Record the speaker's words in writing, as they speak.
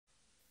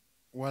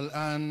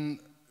والآن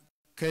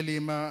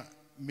كلمة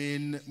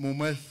من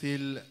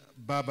ممثل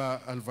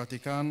بابا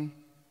الفاتيكان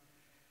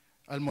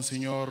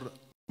المونسينيور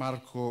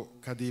Mark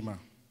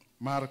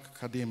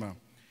Kadima.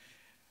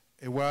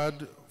 A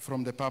word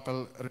from the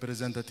papal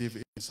representative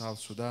in South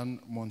Sudan,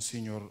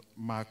 Monsignor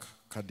Mark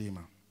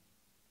Kadima.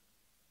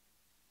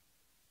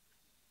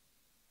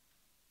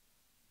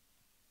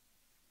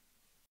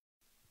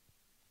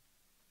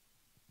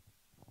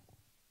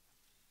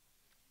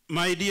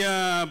 My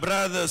dear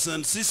brothers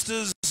and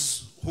sisters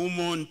who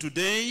mourn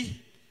today,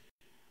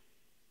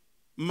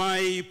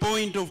 my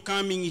point of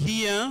coming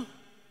here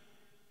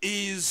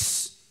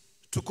is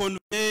to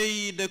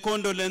convey the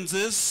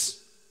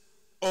condolences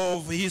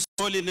of His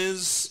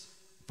Holiness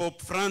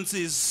Pope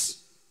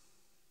Francis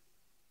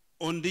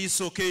on this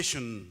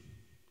occasion.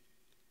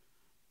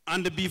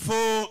 And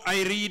before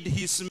I read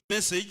his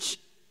message,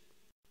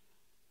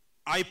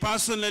 I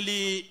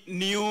personally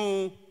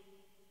knew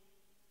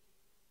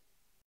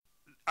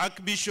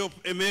Archbishop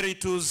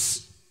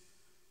Emiratus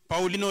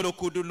Paulino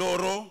Lukudu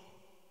Loro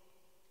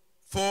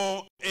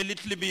for a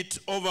little bit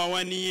over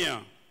 1 year.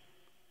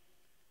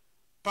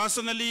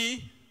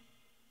 Personally,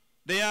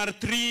 there are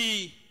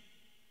 3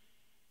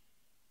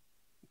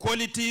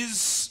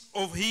 qualities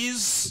of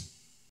his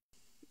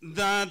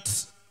that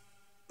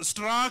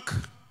struck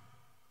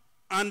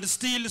and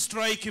still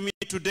strike me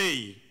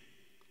today.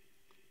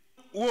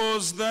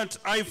 Was that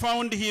I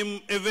found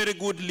him a very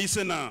good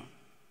listener.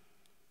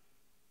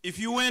 If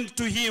you went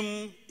to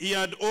him, he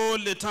had all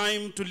the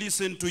time to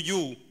listen to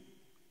you,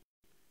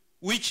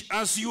 which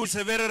as you is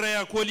a very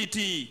rare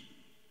quality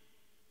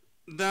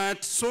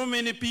that so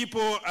many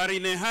people are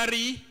in a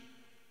hurry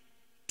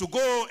to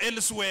go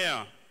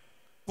elsewhere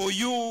for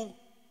you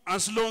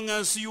as long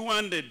as you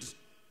wanted,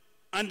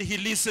 and he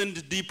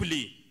listened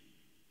deeply.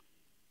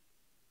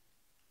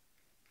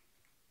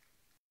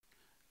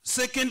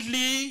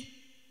 Secondly,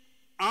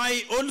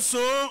 I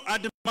also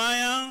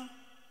admire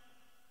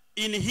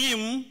in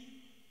him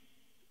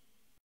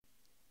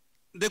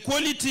the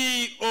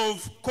quality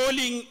of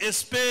calling a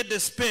spade a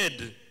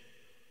spade.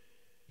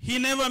 He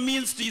never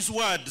minced his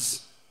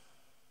words.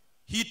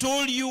 He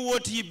told you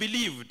what he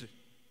believed.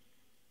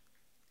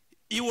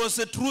 He was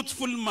a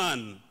truthful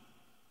man.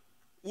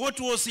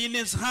 What was in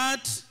his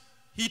heart,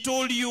 he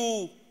told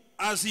you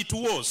as it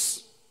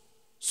was.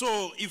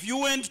 So if you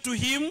went to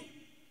him,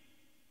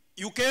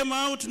 you came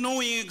out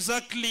knowing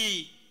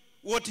exactly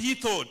what he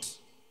thought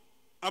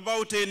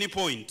about any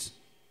point.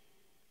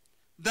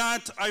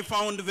 That I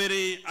found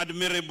very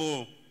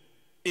admirable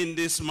in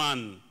this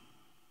man.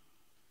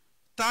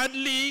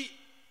 Thirdly,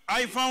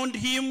 I found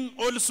him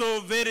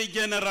also very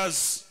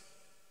generous.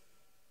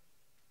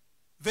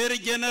 Very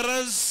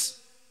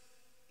generous,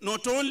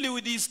 not only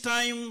with his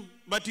time,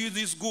 but with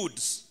his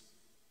goods.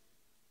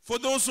 For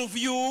those of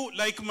you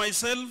like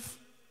myself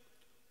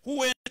who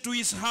went to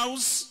his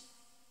house,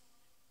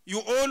 you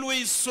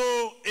always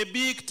saw a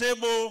big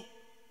table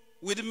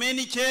with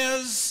many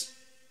chairs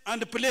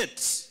and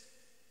plates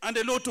and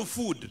a lot of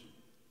food.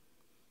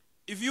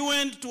 If you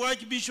went to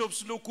Archbishop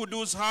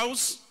Lukudu's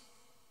house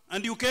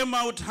and you came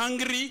out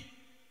hungry,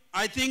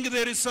 I think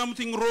there is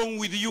something wrong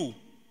with you.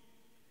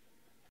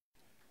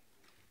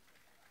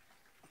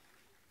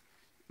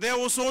 There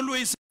was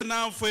always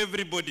enough for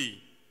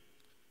everybody.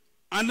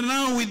 And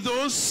now with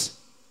those,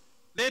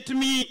 let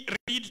me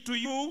read to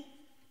you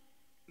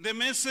the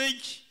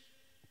message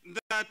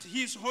that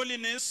His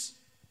Holiness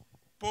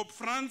Pope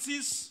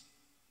Francis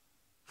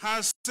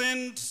has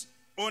sent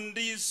on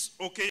this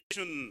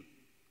occasion.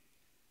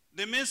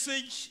 The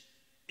message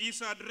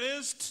is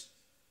addressed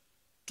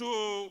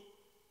to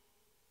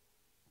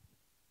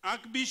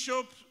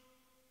Archbishop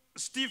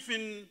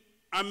Stephen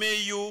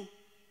Ameyu,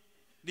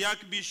 the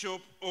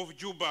Archbishop of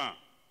Juba.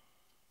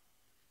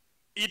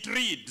 It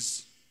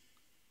reads,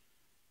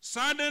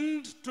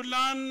 "Saddened to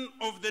learn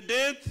of the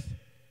death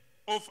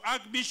of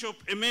Archbishop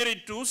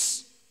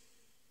Emeritus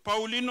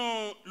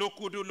Paulino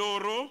Lukudu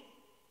Loro,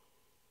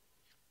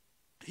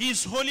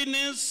 His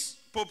Holiness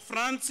Pope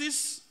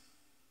Francis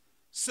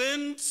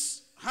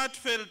sends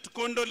heartfelt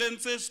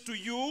condolences to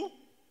you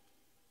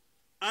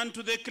and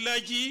to the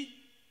clergy,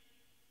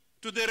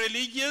 to the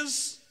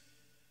religious,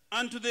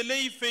 and to the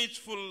lay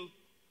faithful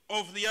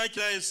of the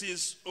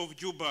Archdiocese of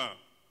Juba.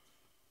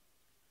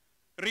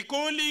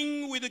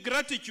 Recalling with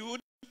gratitude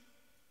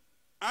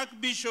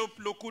Archbishop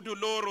Lukudu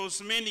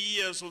Loro's many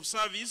years of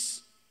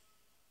service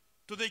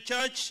to the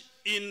Church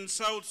in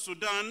South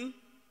Sudan,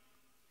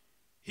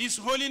 His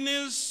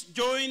Holiness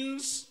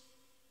joins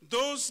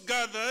those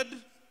gathered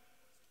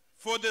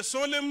for the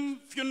solemn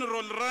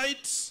funeral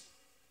rites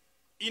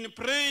in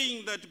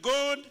praying that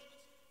God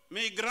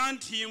may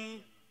grant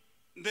him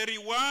the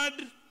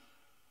reward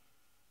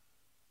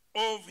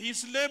of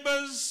his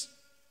labors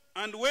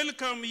and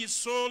welcome his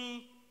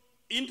soul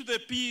into the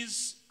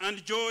peace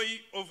and joy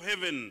of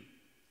heaven.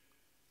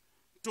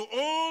 To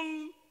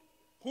all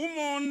who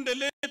mourn the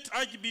late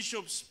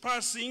Archbishop's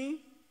passing,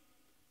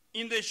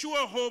 in the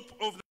sure hope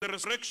of the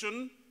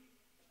resurrection,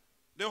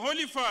 the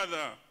Holy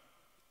Father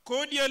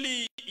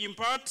cordially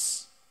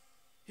imparts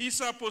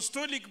his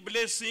apostolic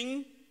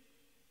blessing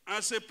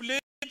as a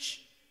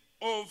pledge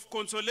of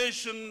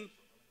consolation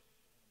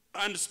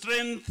and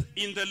strength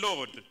in the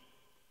Lord.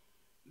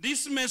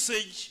 This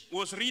message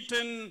was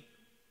written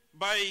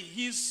by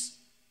His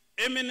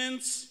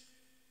Eminence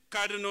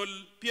Cardinal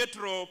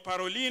Pietro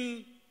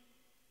Parolin,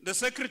 the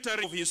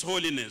Secretary of His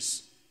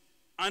Holiness.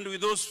 And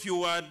with those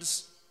few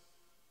words,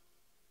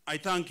 I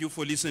thank you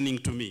for listening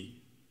to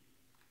me.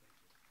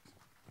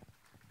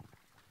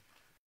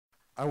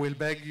 I will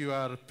beg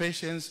your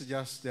patience.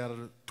 Just there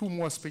are 2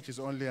 more speeches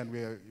only and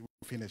we will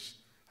finish.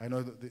 I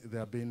know they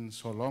have been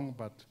so long,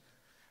 but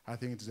I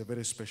think it is a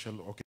very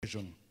special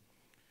occasion.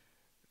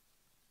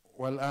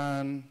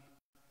 والآن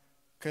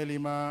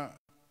كلمة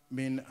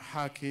من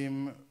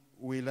حاكم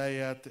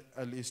ولاية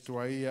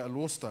الاستوائية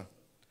الوسطى,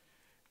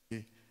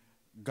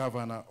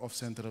 Governor of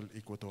Central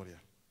Equatoria.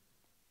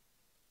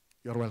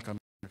 You're welcome,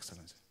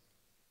 Excellency.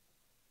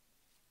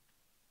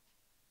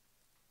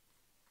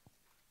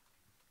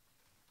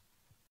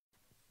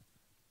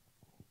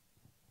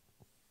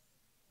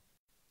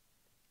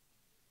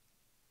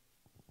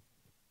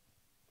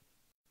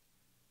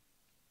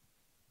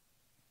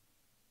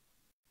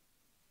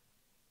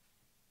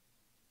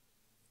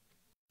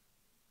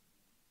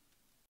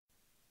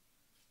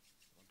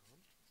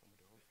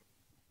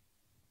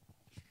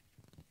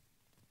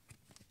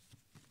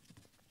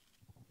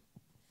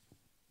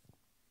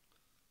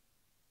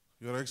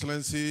 Your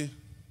Excellency,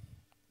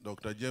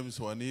 Dr. James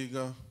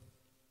Waniga,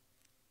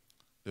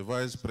 the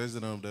Vice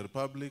President of the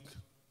Republic,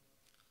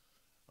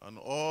 and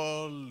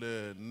all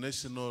the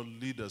national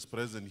leaders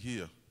present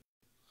here,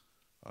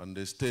 and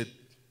the state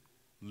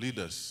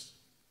leaders.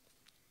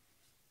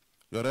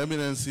 Your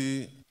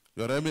Eminency,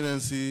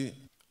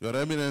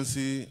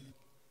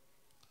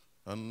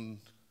 and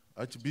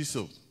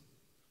Archbishop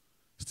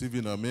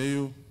Stephen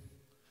Ameyu,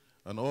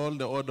 and all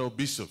the other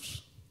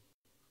bishops,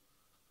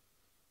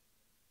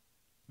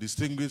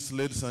 distinguished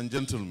ladies and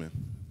gentlemen,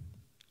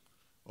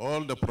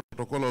 all the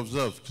protocol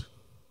observed.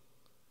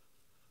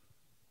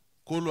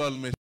 Kulu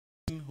al-Mehin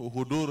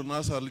uhudur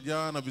nasa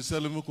al-jana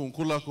bisalimukum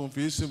kulakum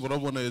fi isim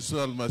Rabbuna Yesu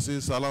al-Masih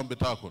salam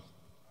betakun.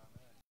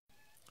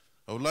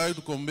 I would like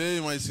to convey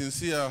my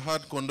sincere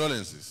heart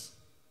condolences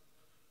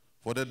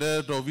for the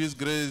death of His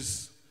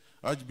Grace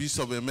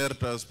Archbishop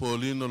Emeritus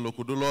Paulino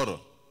Lukudu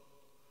Loro,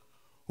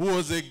 who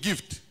was a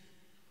gift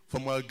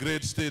from our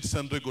great state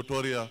Central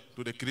Equatoria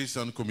to the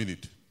Christian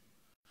community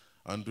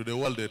and to the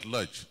world at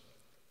large.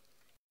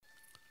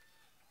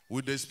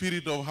 With the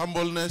spirit of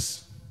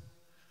humbleness,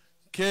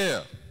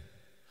 care,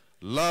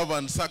 love,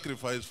 and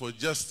sacrifice for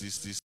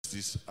justice,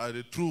 these are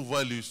the true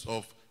values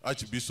of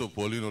Archbishop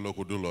Paulino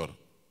Lukudu Loro.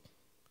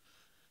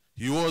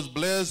 He was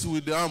blessed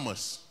with the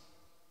armors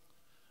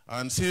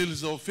and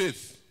seals of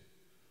faith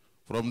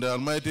from the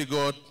Almighty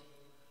God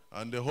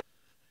and the Holy.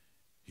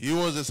 He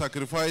was a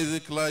sacrificing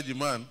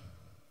clergyman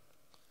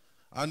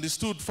and he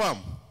stood firm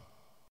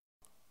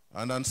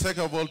and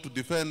unshakable to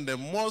defend the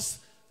most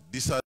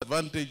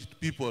disadvantaged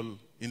people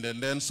in the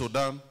then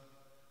Sudan,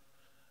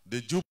 the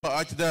Juba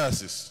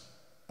Archdiocese,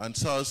 and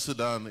South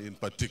Sudan in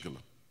particular,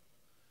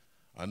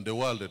 and the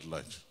world at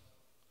large.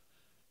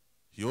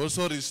 He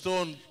also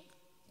restored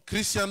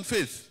Christian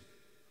faith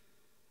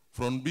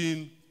from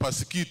being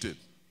persecuted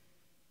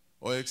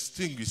or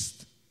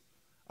extinguished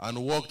and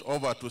walked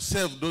over to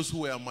save those who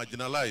were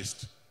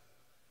marginalized,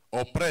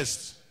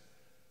 oppressed,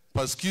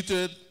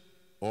 persecuted,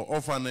 or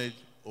orphanage,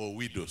 or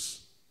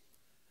widows.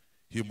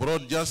 He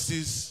brought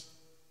justice,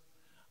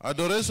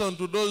 adoration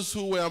to those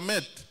who were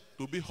made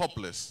to be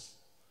hopeless,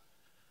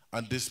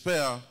 and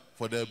despair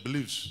for their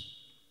beliefs,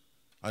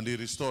 and he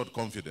restored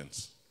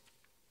confidence.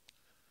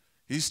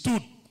 He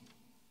stood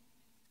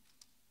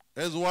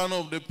as one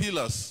of the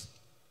pillars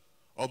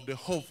of the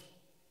hope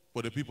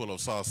for the people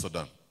of South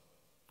Sudan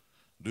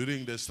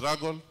during the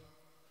struggle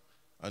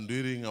and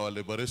during our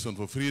liberation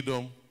for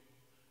freedom,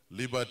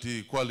 liberty,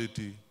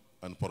 equality,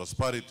 and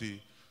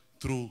prosperity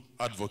through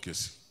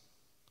advocacy.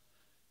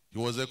 He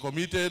was a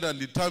committed and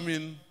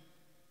determined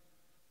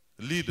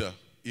leader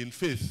in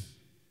faith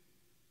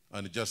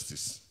and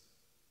justice.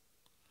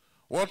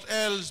 What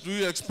else do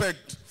you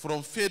expect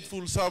from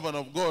faithful servant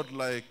of God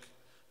like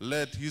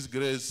late His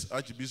Grace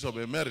Archbishop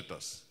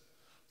Emeritus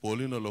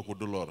Paulino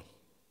Lukudu Loro?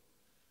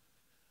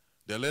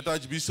 The late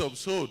Archbishop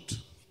showed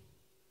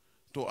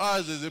to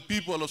us as a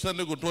people of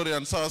Central Equatoria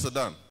and South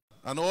Sudan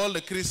and all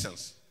the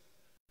Christians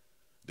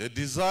the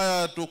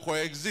desire to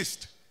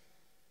coexist,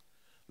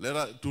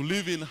 to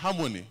live in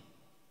harmony,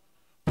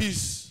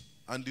 peace,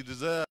 and the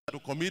desire to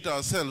commit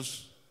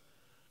ourselves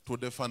to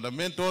the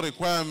fundamental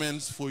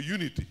requirements for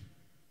unity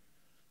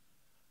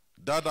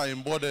that are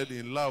embodied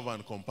in love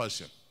and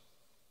compassion.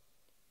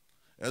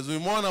 As we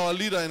mourn our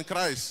leader in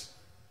Christ,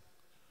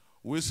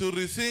 we should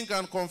rethink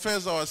and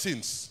confess our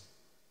sins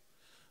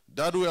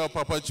that we have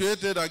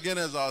perpetuated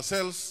against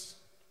ourselves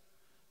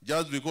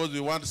just because we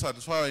want to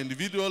satisfy our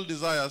individual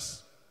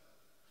desires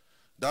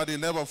that he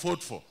never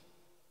fought for.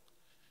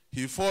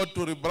 He fought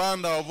to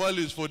rebrand our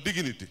values for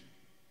dignity,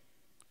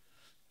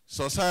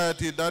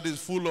 society that is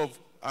full of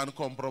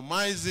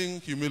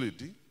uncompromising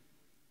humility,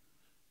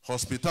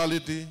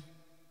 hospitality,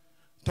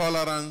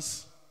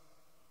 tolerance,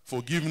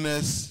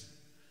 forgiveness,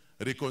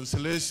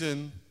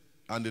 reconciliation,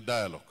 and the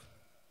dialogue.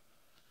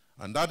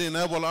 And that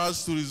enables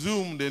us to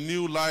resume the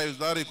new lives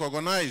that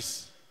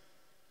recognize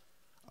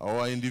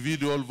our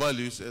individual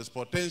values as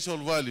potential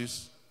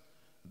values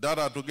that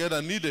are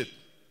together needed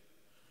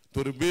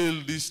to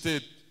rebuild this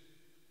state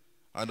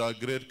and our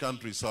great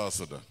country, South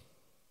Sudan.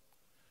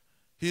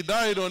 He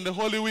died on the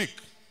Holy Week,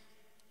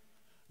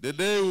 the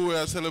day we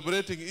were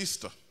celebrating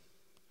Easter,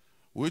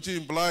 which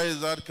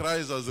implies that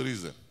Christ has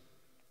risen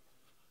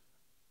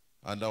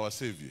and our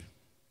Savior.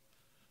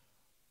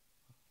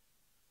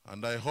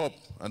 And I hope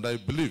and I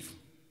believe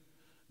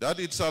that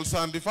it shall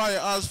sanctify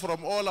us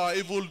from all our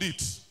evil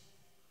deeds,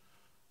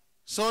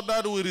 so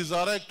that we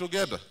resurrect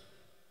together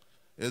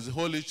as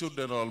holy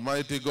children of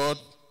Almighty God.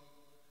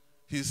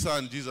 His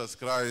Son, Jesus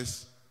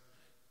Christ,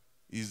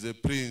 is the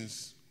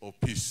Prince of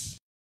Peace.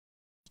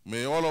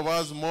 May all of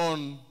us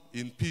mourn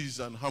in peace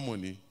and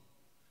harmony.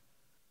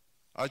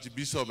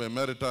 Archbishop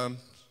Emeritus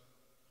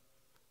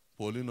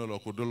Paulino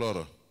Lukudu,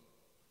 Loro,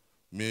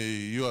 may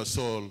your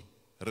soul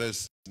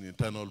rest in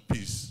eternal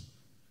peace.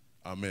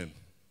 Amen.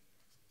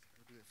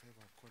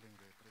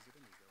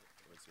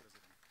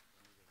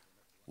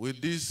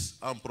 With this,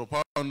 I'm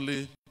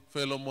profoundly,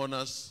 fellow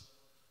mourners,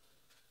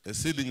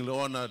 exceedingly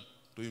honored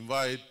to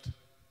invite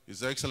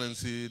His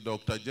Excellency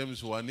Dr.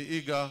 James Wani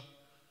Iga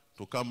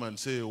to come and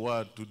say a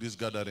word to this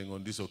gathering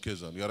on this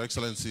occasion. Your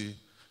Excellency,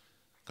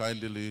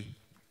 kindly,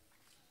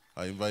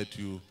 I invite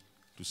you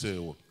to say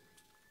a word.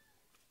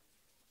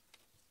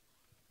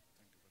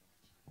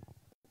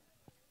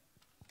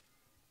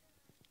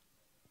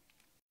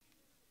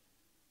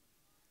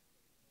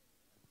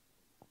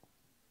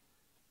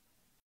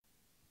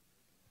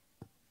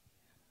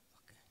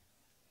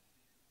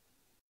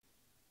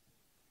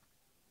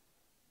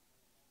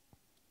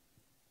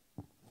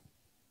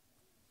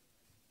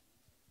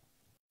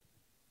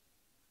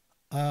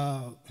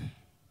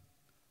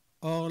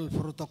 All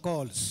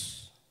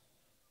protocols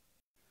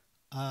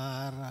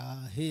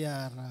are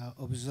here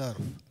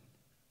observed.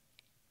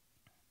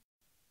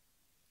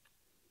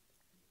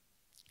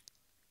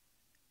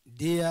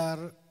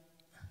 Dear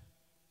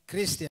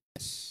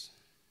Christians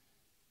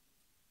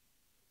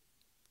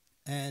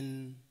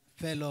and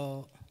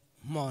fellow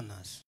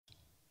mourners,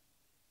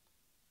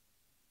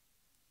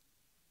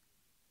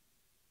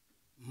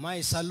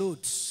 my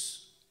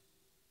salutes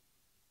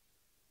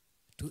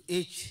to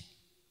each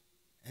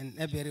and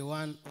every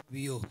one of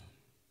you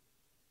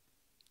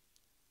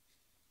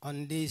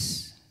on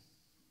this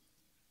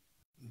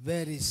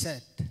very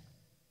sad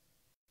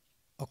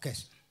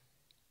occasion.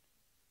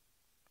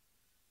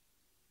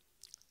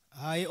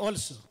 I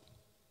also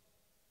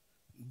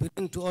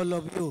bring to all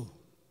of you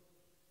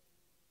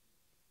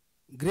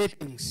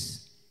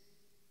greetings,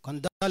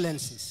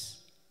 condolences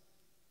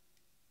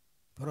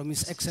from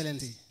His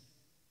Excellency,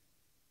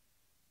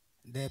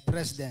 the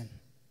President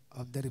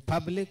of the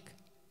Republic,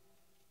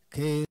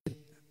 Kir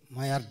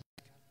Mayard.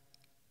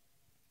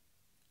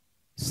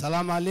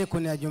 Salamu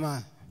alaikum ya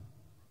Jumaa.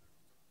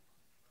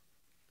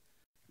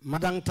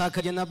 Madang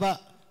taka janaba.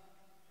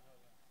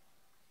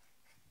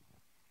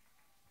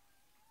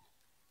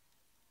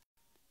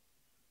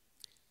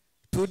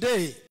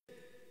 Today,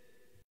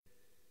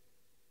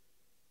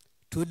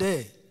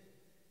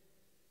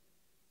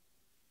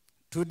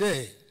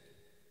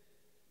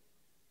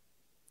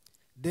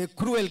 the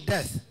cruel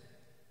death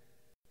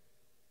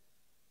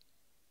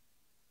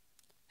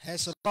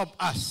has robbed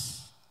us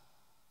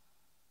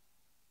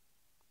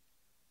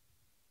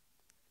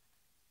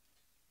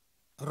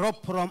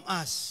from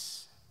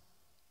us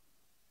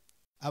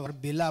our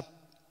beloved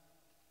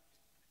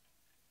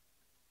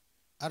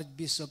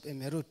Archbishop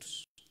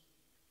Emiratus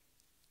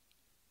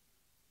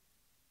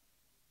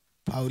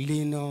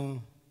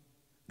Paulino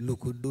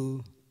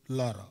Lukudu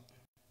Loro.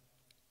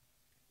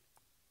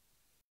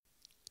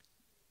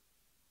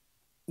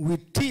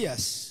 With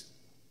tears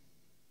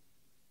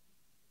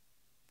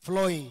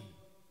flowing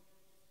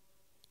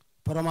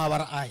from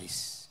our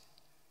eyes,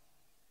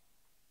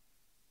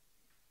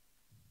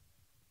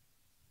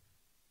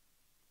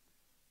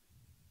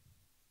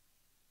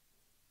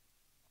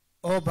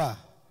 over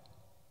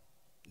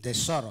the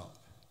sorrow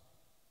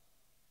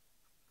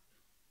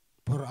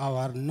for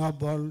our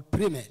noble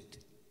primate,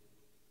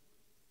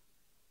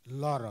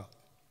 Loro,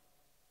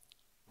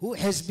 who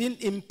has been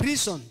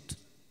imprisoned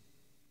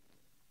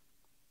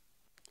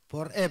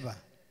forever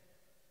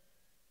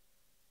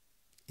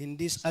in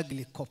this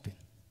ugly coffin.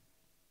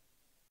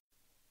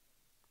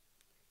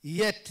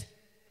 Yet,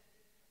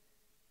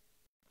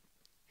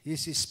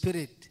 his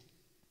spirit,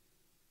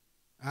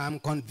 I am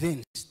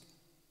convinced,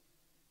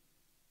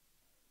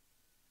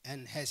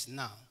 and has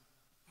now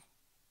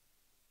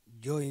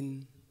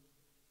joined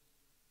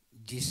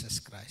Jesus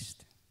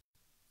Christ.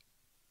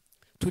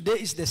 Today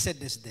is the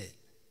saddest day.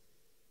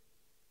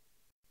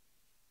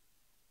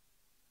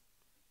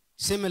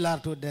 Similar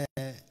to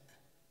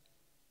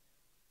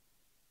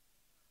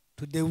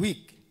the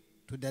week,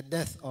 to the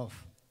death of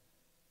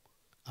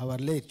our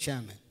late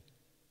chairman,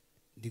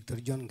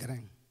 Dr. John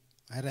Grang.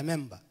 I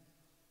remember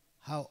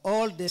how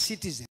all the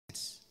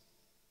citizens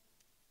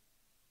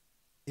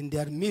in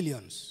their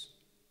millions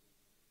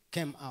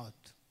came out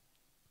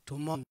to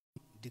mourn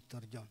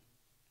Dr. John.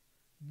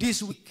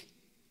 This week,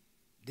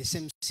 the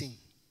same thing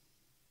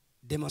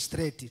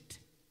demonstrated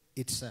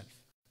itself.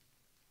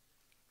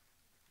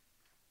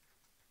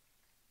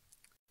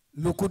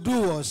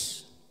 Lukudu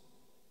was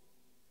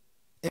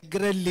a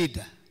great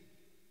leader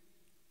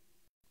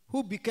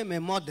who became a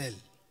model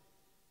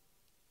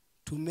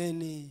to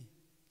many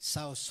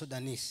South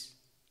Sudanese.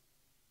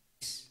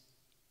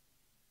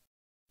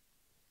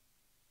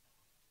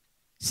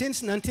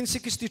 Since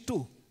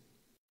 1962,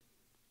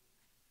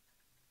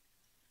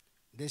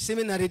 the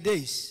seminary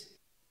days,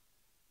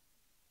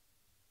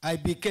 I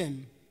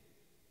became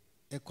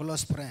a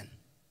close friend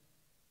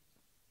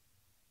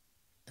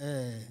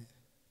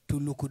to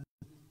Lukudu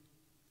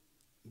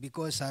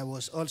because I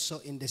was also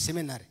in the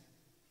seminary.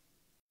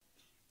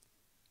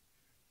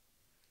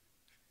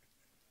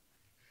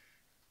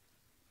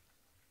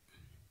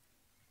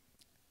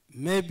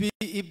 Maybe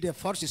if the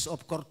forces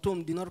of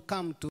Khartoum did not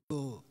come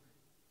to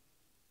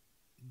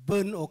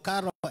burn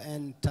Okaro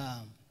and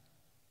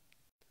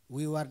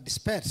we were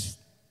dispersed,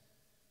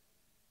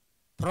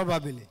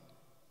 probably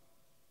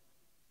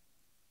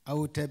I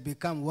would have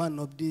become one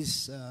of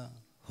these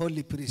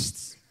holy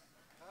priests.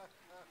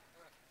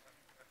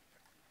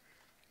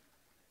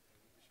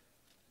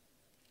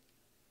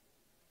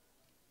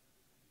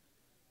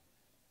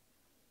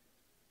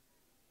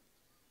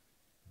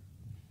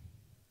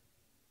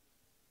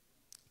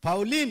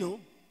 Paulino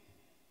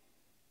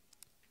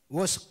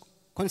was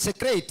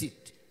consecrated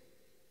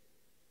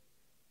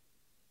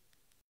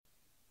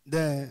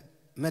the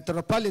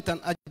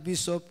Metropolitan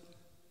Archbishop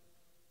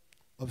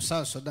of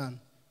South Sudan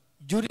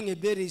during a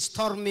very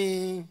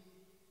stormy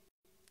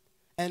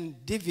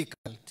and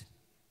difficult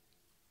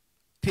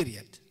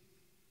period.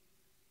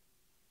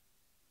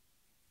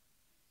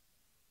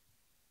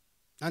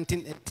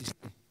 1980s.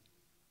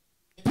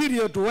 A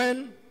period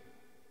when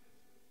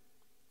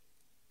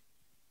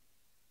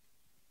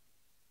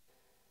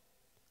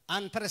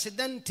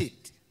unprecedented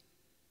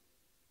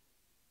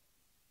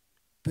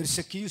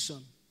persecution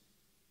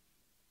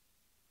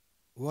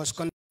was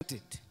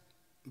conducted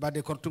by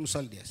the Khartoum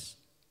soldiers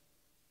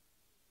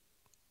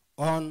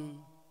on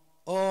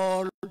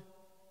all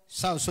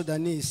South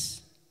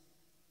Sudanese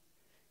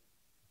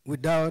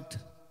without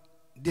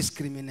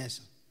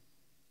discrimination.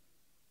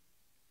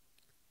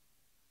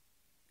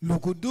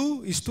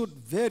 Lukudu stood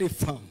very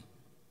firm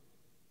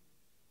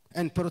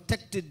and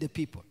protected the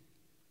people.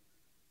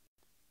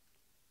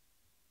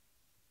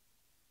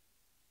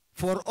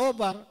 For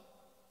over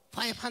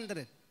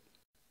 500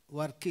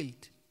 were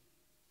killed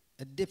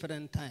at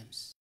different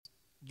times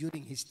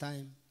during his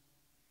time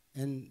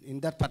and in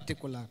that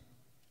particular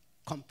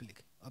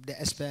conflict of the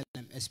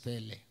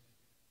SPLM-SPLA.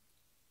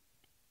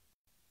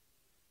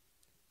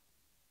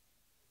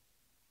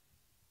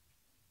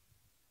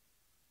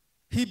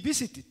 He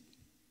visited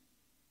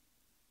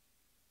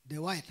the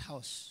White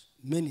House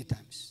many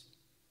times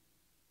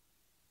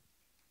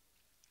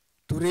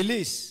to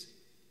release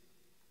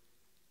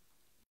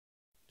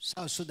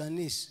South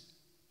Sudanese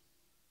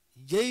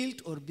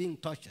jailed or being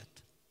tortured.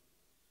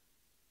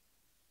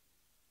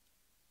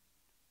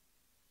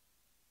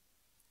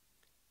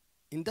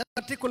 In that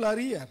particular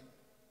year,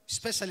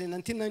 especially in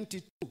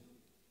 1992,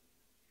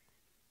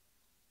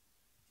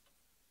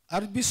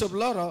 Archbishop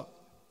Loro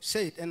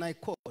said, and I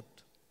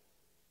quote,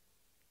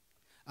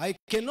 "I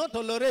cannot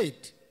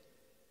tolerate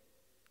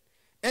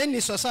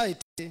any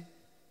society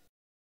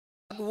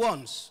that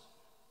wants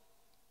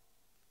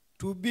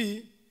to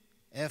be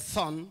a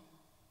thorn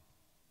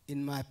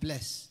in my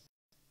place."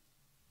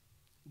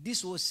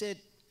 This was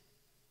said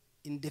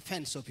in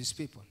defense of his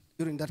people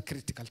during that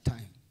critical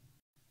time.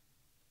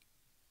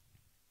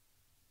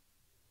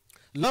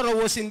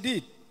 Loro was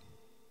indeed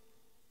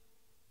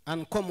an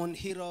uncommon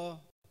hero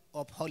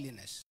of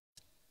holiness.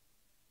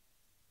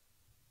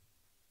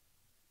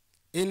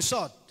 In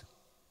short,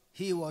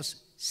 he was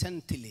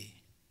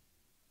saintly.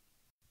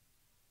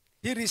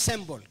 He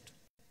resembled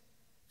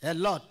a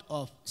lot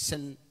of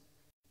Saint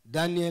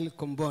Daniel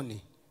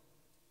Comboni,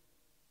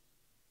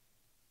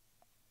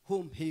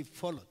 whom he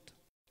followed.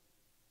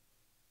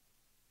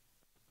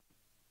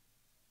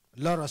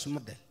 Loro's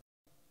mother,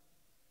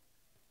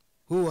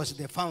 who was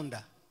the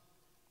founder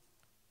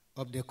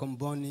of the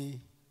Comboni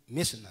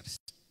missionaries.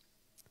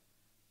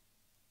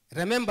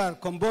 Remember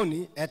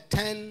Comboni at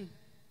 10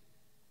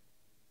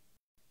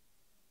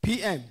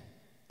 p.m.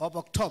 of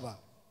October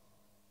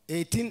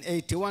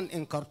 1881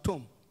 in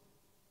Khartoum,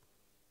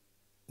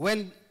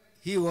 when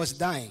he was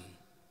dying,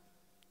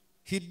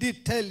 he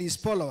did tell his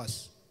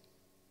followers,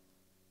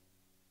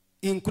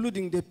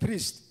 including the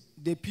priest,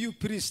 the few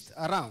priests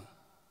around,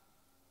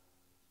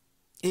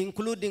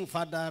 including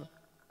Father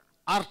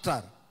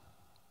Arthur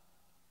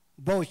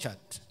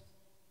Bouchat.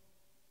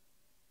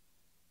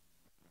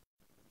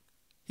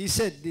 He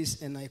said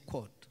this, and I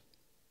quote,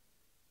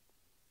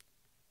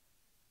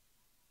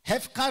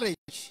 "Have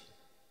courage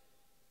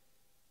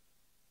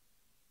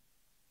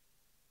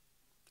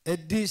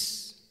at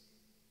this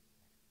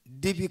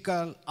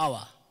difficult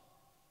hour.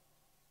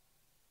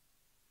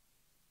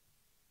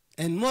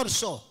 And more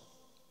so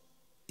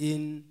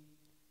in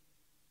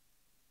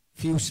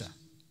future.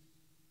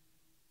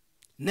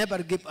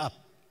 Never give up.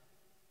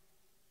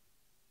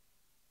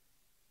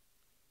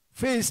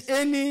 Face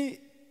any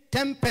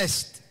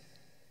tempest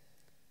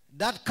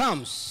that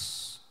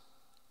comes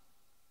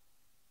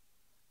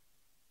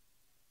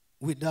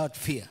without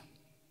fear.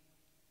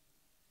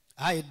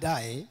 I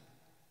die,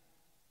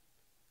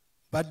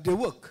 but the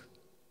work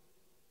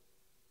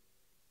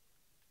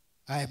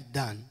I have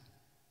done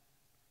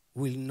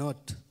will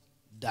not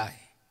die.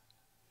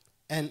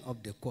 End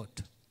of the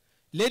quote.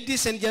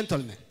 Ladies and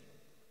gentlemen,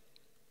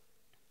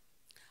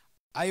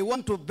 I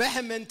want to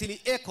vehemently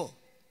echo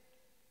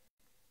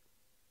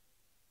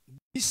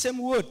these same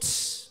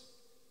words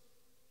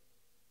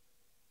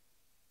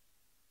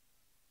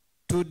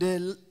to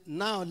the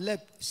now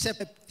left sep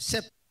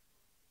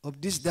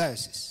of this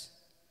diocese.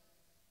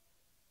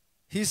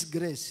 His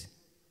Grace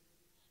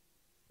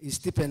is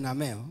Stephen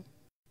Ameo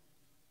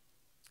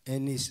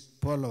and his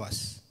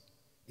followers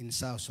in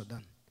South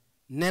Sudan.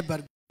 Never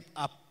give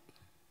up.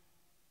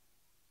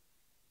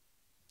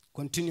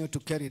 Continue to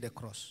carry the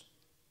cross.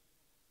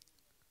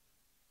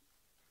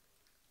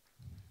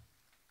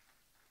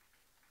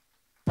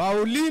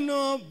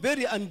 Paulino,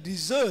 very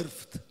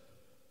undeserved,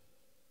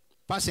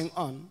 passing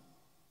on,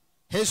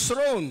 has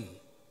thrown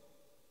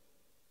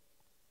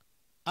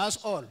us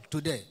all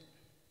today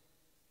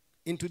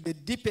into the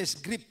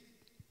deepest grip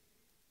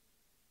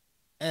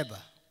ever.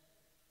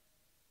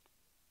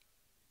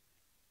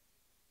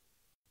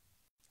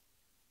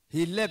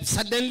 He left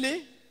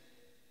suddenly,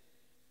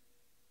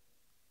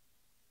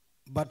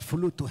 but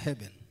flew to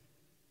heaven,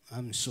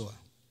 I'm sure.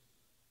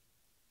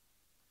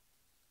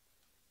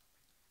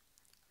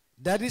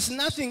 There is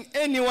nothing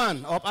any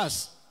one of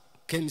us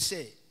can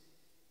say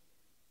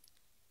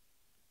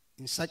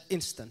in such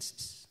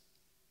instances.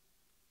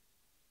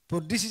 For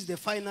this is the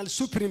final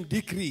supreme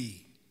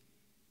decree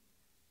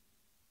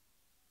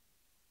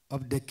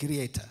of the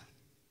Creator.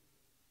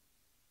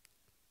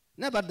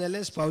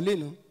 Nevertheless,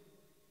 Paulino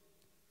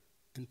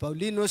and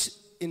Paulino's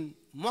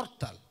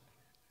immortal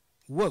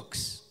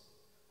works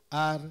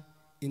are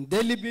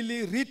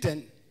indelibly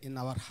written in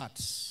our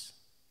hearts.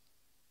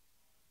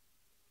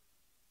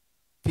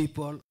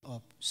 People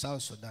of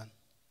South Sudan,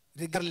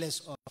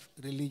 regardless of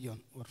religion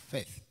or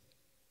faith.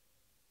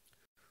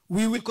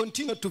 We will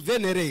continue to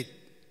venerate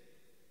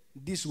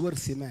this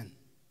worthy man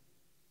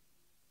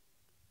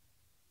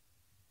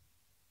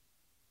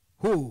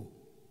who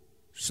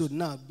should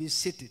now be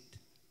seated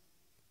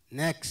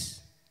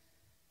next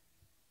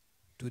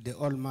to the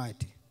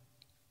Almighty.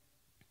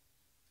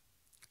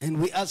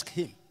 And we ask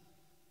him,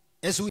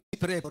 as we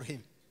pray for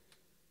him,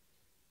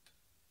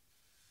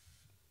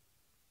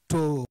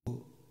 to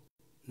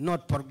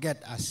not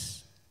forget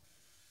us.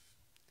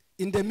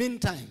 In the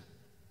meantime,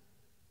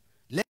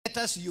 let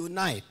us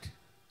unite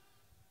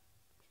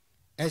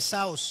as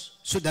South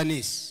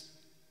Sudanese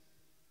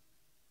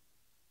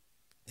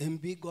and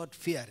be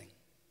God-fearing.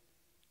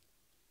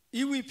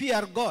 If we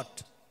fear God,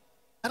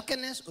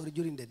 darkness or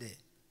during the day.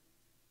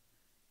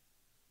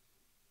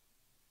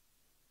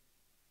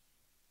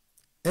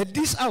 At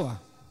this hour,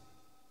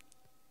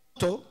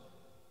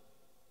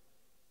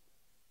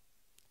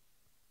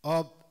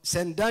 of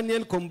St.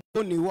 Daniel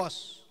Comboni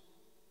was,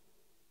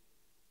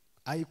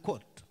 I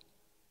quote,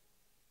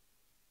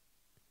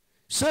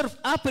 serve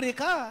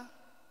Africa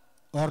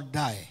or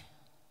die.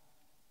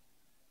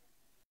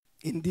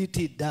 Indeed,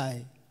 he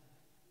died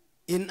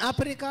in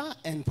Africa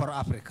and for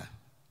Africa.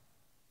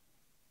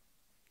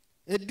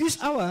 At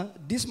this hour,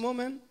 this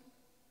moment,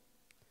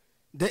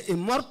 the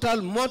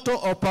immortal motto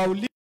of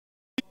Paulino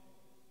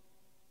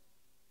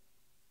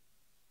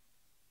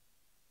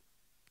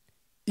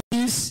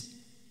is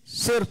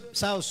serve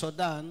South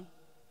Sudan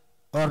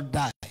or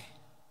die.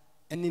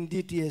 And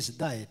indeed he has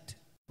died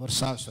for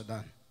South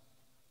Sudan.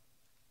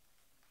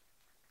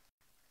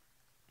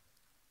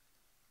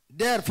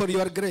 Therefore,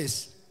 your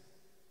grace,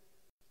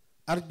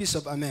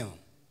 Archbishop Ameo,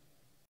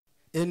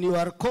 and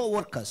your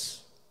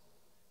co-workers,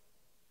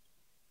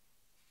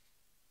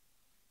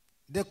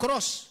 the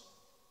cross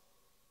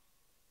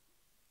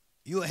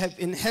you have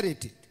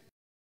inherited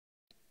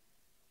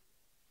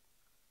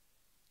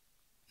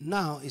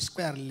now is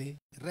squarely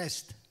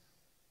rest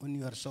on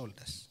your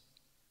shoulders.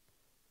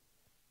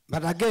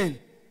 But again,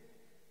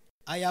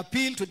 I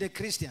appeal to the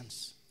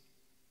Christians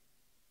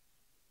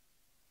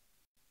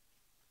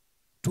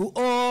to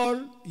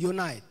all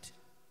unite,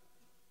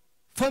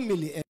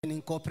 family and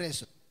in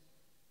cooperation,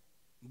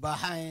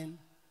 behind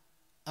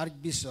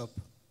Archbishop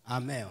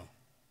Ameo.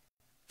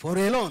 For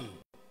alone,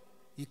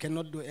 he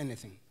cannot do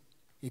anything.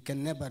 He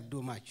can never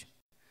do much.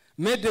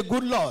 May the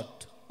good Lord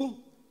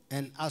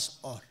and us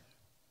all.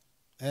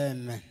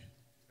 Amen.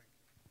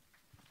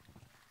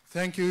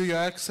 Thank you, Your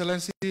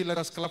Excellency. Let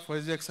us clap for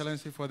His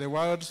Excellency for the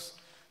words.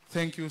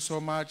 Thank you so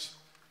much.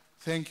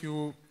 Thank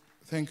you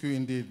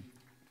indeed.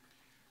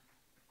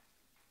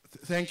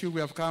 Thank you.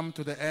 We have come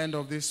to the end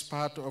of this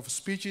part of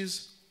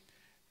speeches.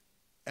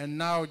 And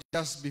now,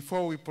 just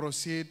before we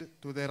proceed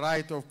to the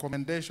rite of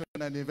commendation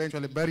and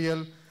eventually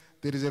burial,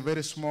 there is a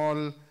very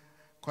small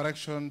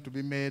correction to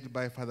be made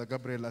by Father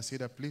Gabriel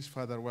Asida. Please,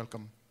 Father,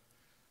 welcome.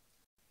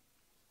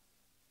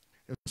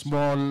 A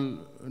small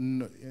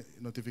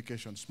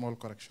notification, small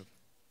correction.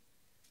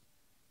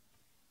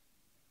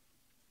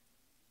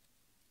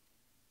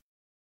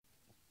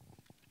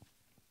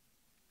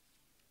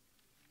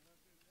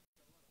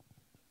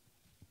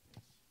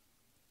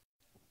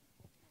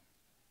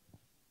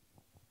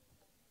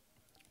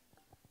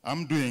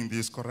 I'm doing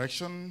this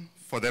correction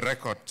for the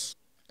record.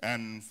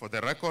 And for the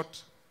record,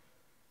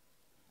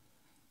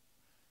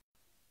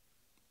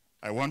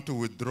 I want to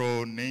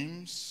withdraw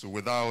names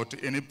without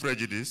any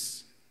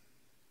prejudice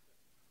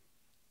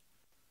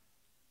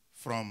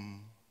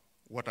from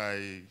what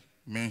I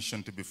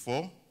mentioned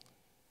before.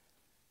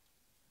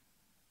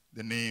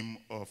 The name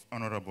of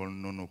Honorable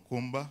Nono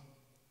Kumba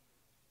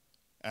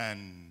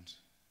and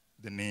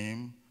the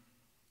name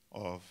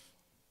of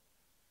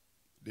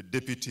the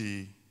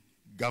Deputy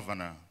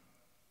Governor,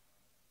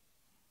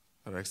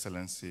 Her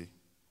Excellency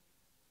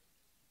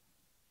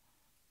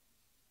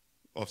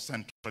of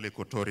Central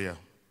Equatoria.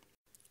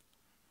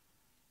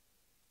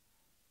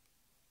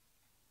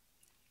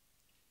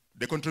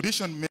 The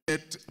contribution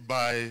made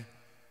by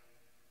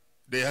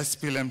the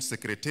SPLM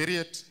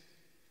Secretariat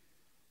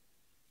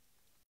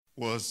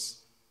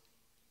was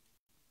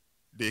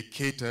they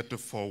catered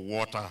for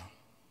water,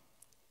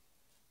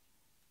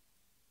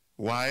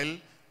 while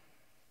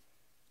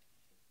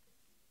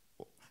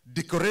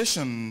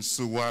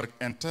decorations were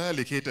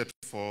entirely catered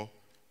for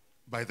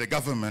by the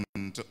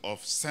government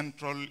of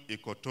Central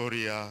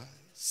Equatoria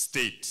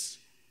State.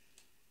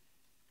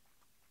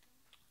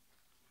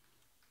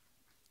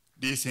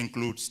 This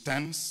includes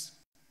tents,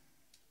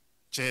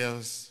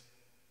 chairs,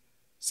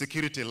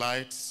 security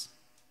lights,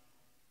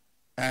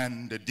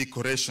 and the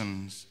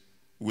decorations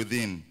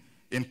within,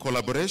 in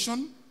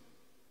collaboration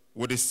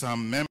with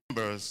some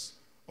members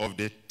of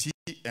the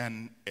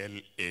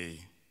TNLA.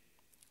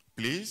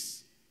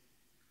 Please,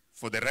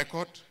 for the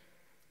record,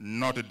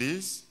 note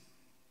this,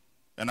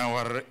 and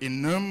our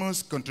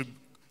enormous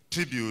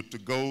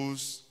tribute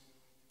goes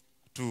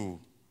to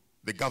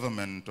the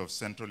government of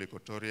Central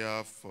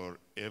Equatoria for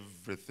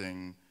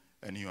everything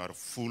and your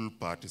full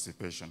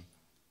participation.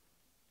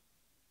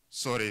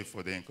 Sorry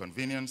for the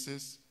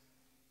inconveniences,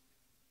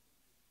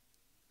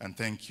 and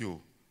thank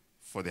you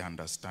for the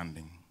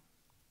understanding.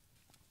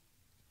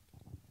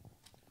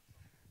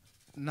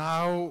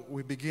 Now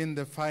we begin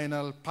the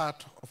final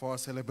part of our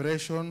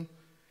celebration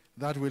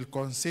that will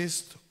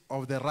consist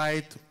of the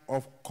rite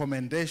of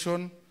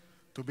commendation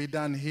to be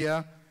done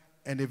here,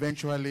 and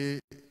eventually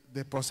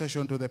the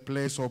procession to the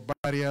place of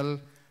burial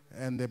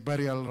and the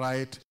burial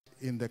rite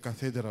in the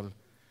cathedral.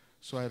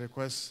 So I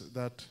request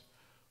that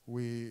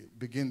we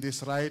begin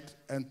this rite,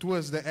 and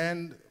towards the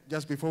end,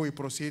 just before we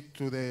proceed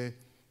to the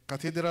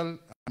cathedral,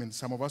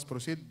 some of us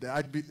proceed, the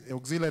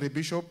auxiliary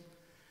bishop,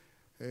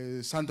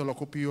 Santo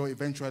Locupio,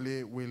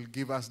 eventually will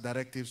give us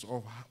directives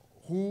of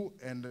who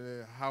and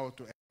how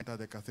to enter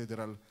the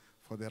cathedral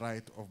for the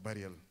rite of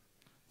burial.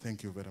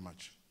 Thank you very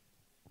much.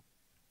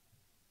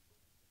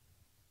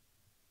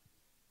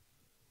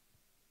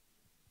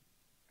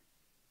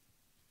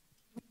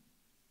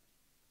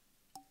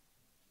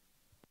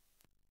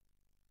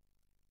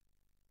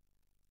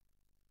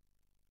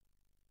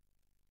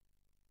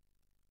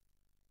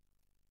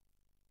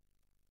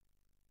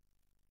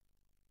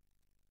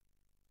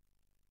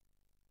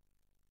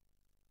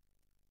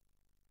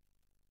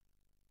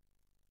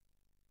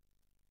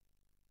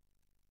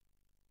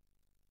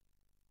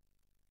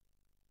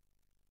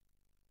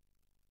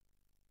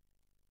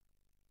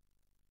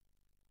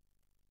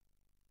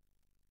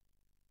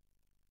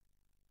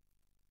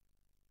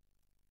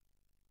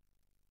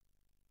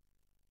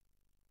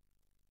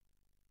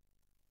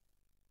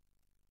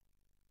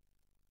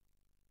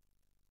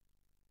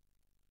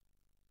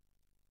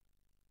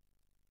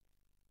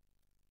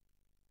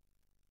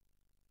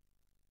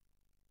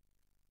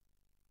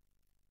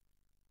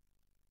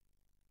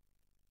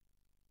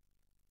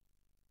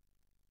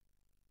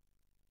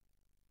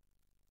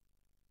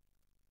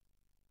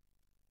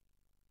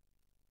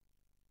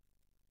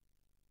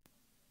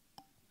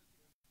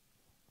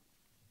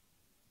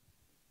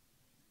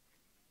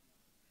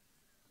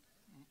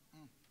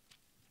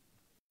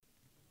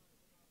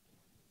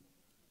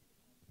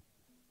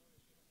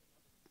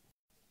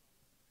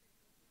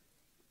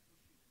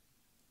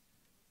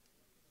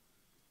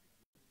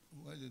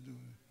 What are you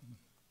doing?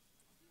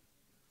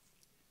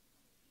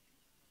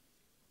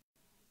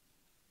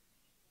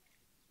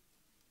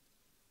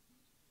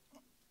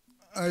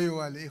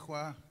 أيها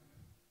الإخوة،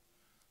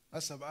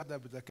 أسعد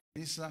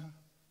بالكنيسة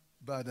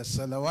بعد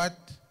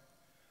الصلوات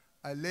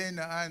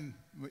علينا أن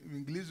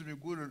بالإنجليزي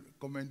بيقول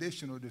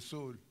commendation of the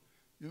soul،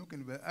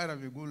 يمكن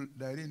بالعربي يقول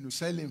دايرين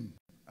نسلم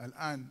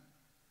الآن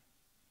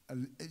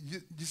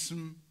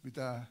الجسم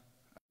بتاع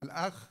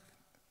الأخ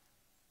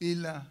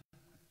إلى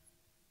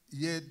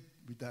يد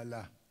بتاع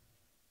الله.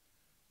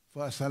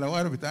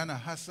 فالصلوات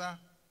بتاعنا هسه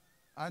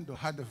عنده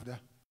هدف ده.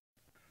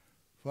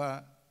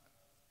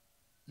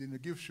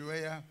 لنجيب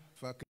شوية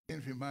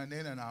فاكرين في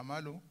معنينا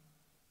نعمله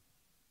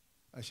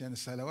عشان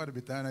الصلوات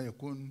بتاعنا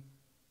يكون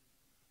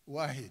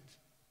واحد.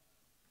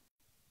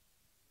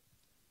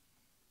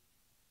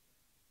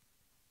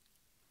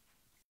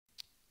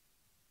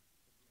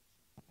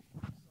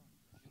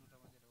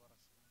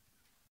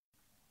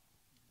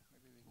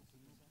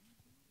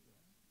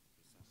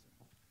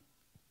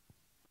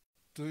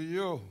 To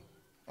you,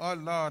 O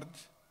Lord,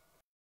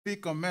 we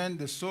commend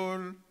the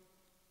soul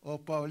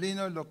of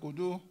Paulino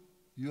Lukudu,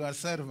 your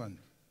servant.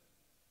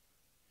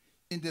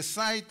 In the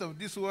sight of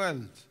this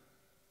world,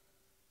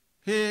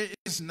 he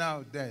is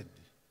now dead.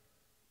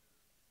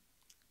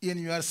 In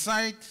your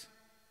sight,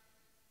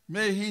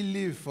 may he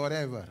live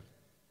forever.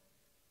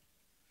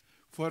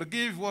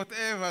 Forgive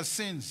whatever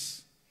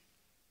sins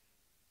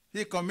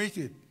he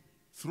committed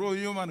through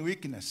human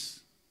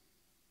weakness.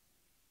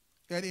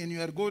 And in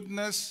your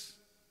goodness,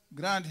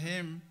 grant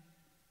him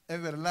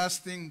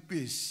everlasting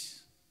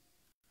peace.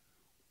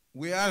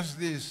 We ask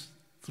this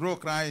through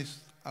Christ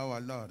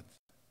our Lord.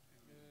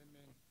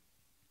 Amen.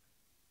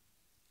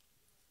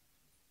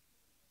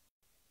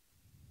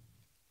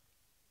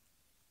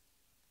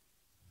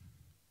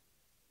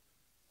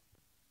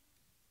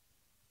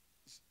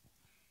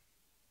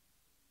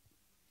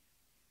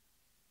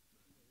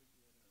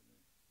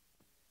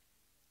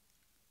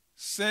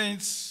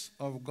 Saints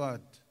of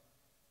God,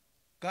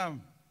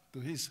 come to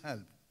his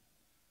help.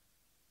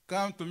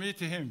 Come to meet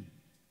him,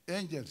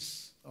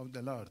 angels of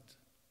the Lord.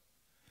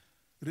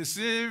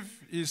 Receive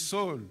his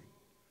soul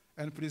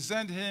and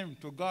present him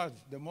to God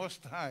the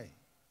Most High.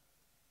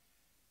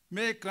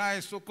 May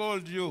Christ, who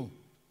called you,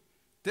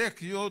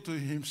 take you to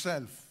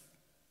himself.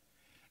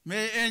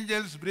 May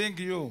angels bring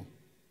you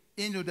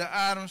into the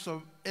arms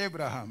of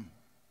Abraham.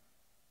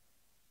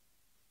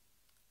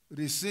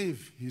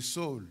 Receive his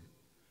soul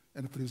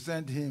and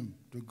present him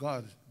to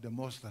God the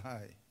Most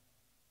High.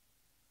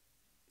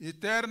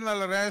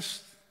 Eternal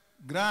rest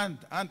grant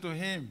unto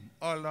him,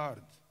 O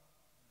Lord.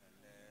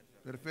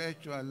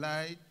 Perpetual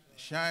light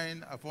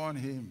shine upon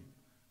him.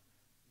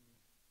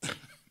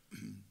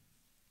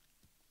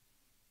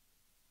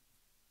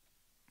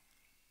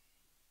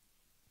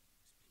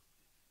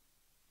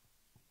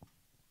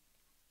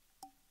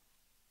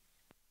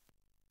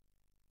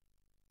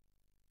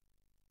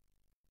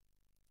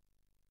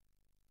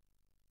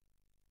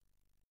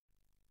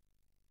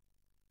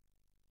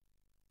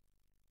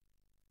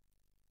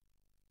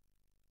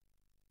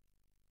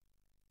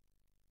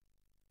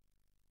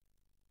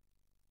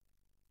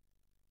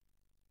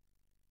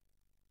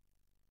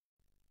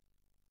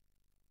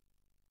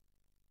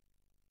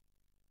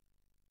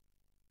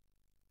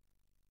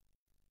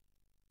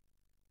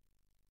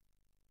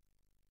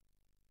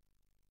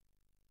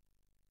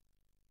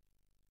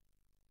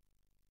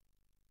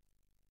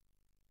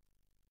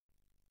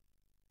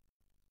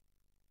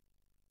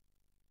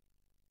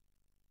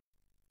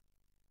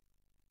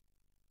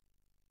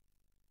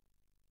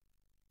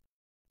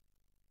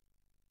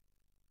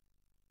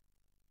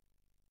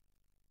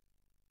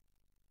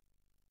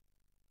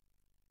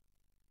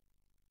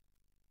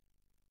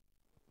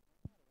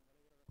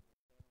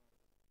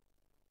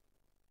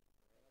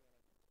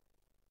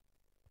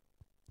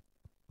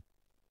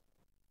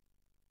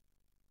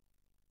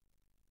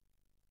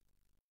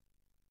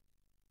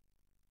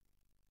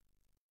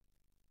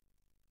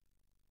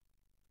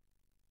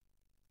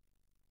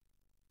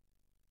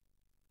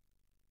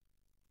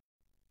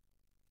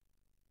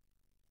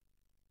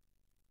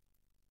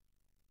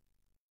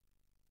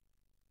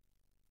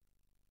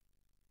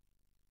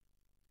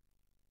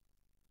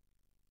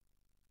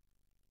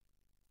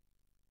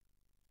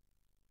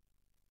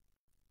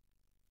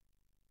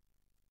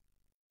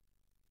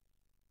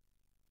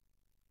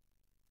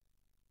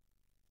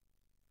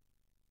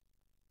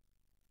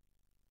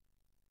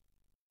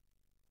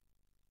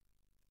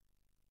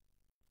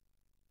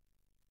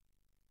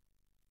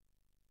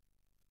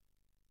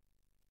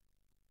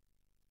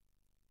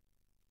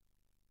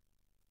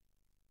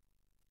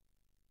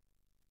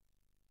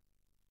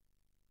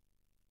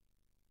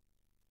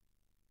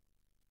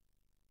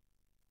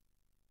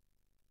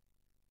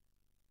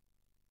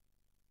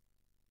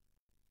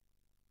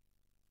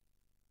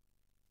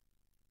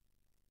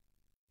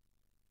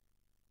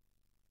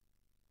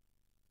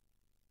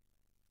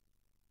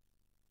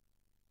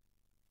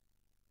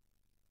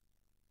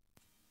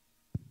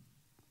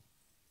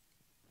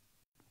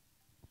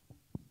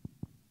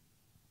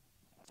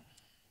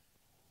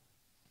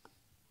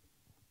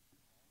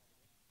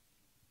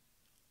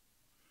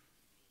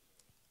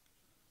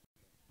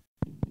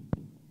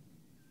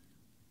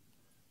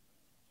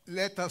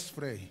 Let us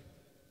pray.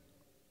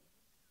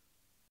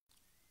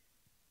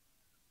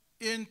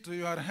 Into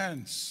your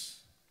hands,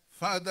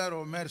 Father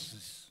of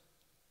mercies,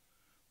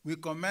 we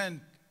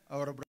commend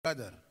our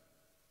brother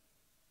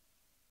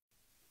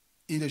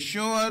in a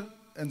sure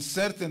and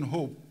certain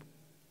hope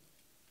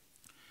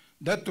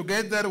that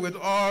together with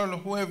all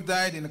who have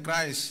died in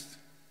Christ,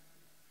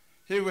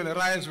 he will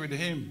rise with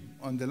him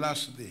on the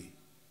last day.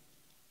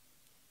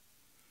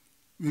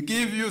 We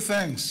give you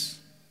thanks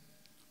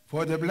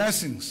for the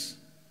blessings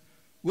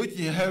which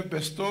you have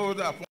bestowed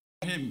upon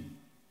him,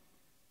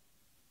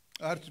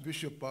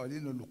 Archbishop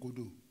Paulino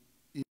Lukudu,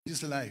 in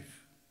his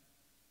life.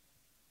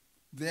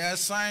 They are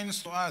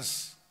signs to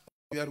us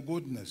of your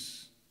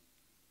goodness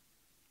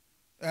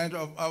and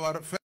of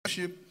our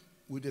fellowship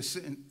with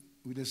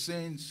the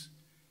saints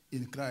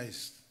in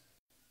Christ.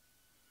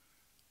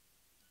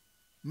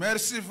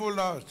 Merciful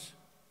Lord,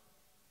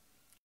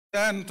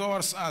 turn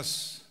towards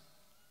us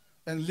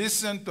and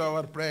listen to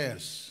our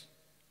prayers.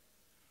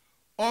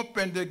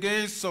 Open the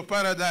gates of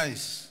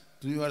paradise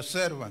to your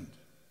servant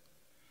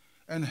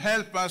and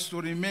help us to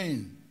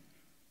remain,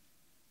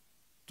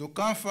 to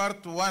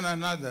comfort one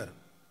another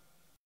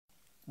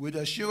with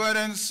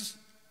assurance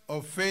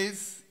of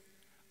faith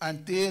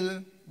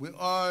until we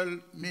all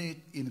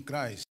meet in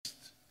Christ.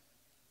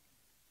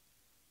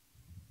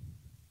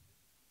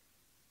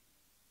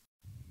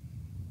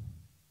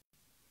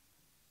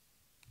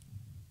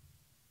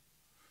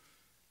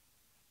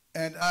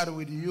 And are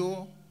with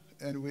you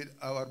and with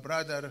our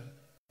brother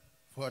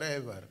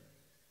forever.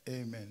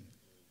 Amen.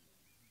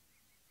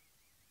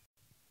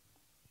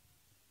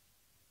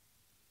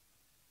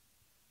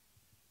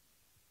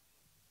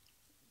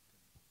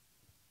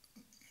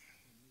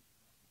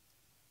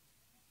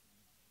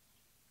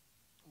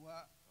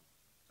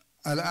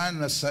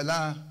 الآن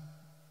الصلاة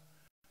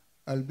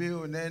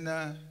البيو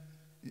لنا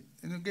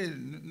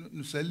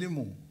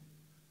نسلمه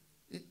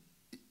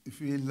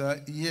في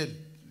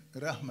اليد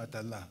رحمة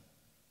الله.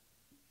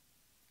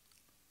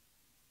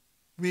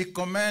 We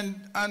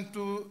commend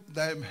unto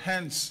thy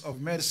hands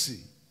of mercy,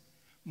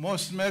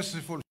 most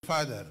merciful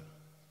Father,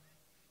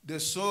 the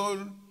soul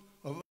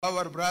of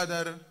our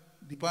brother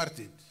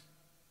departed,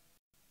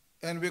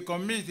 and we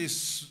commit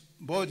his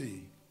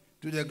body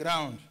to the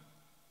ground,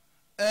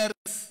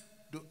 earth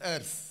to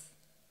earth,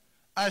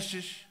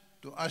 ashes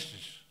to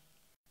ashes,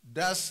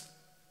 dust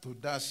to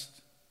dust.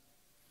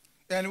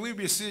 And we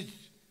beseech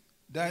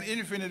thine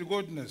infinite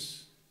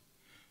goodness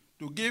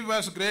to give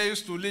us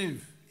grace to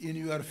live in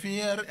your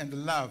fear and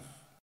love,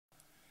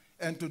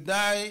 and to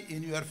die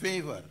in your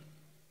favor,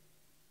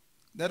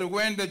 that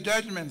when the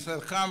judgment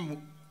shall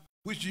come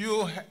which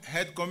you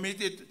had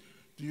committed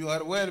to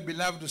your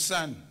well-beloved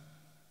Son,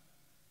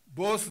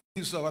 both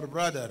these our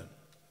brother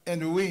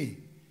and we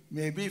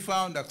may be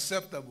found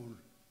acceptable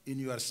in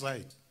your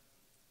sight.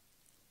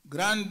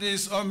 Grant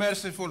this, O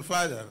merciful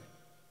Father,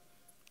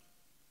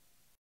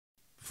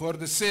 for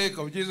the sake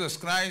of Jesus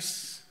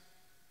Christ,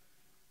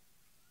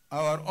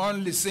 our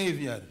only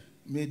Savior,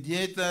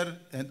 mediator,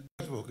 and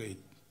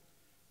advocate.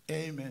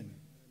 Amen.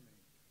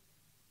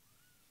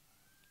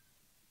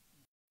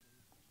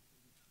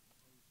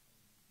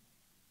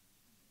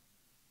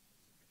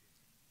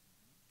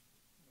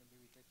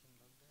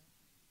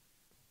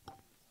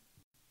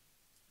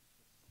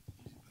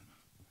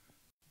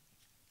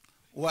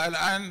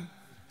 والآن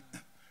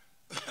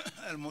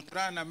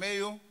المطران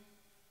مايو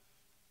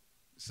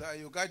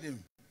سيقدم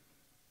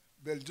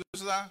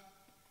بالجثة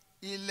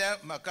إلى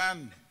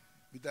مكان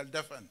بتاع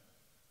الدفن.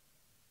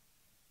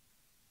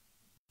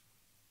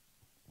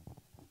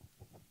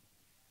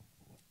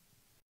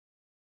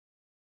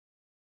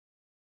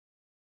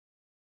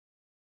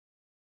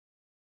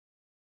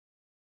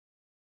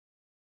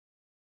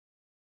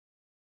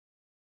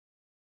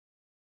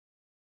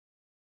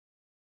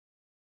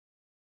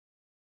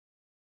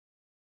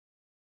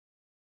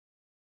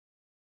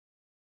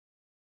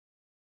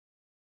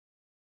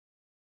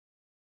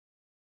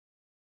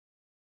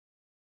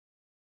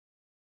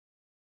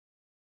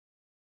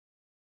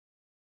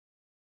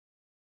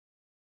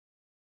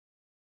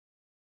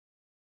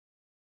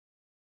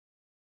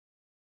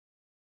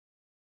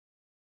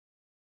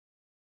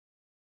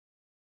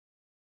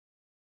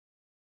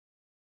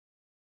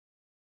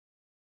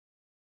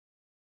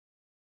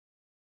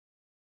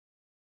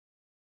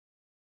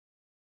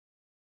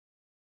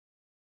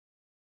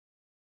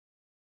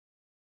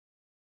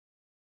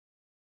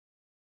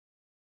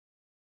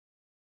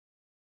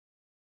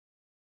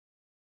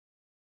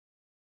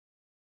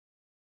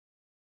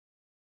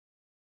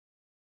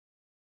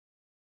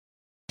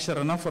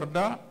 عشر نفر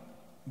ده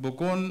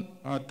بكون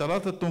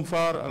 3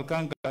 تنفار اللي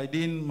كان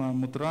قاعدين مع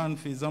مطران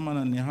في زمن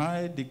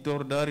النهاية،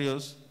 دكتور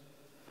داريوس،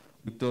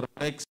 دكتور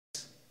ريكس،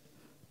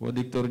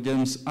 ودكتور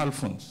جيمس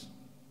ألفونس.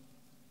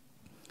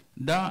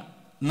 ده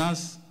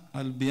ناس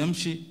اللي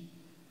بيمشي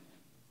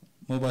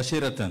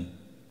مباشرة.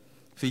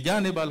 في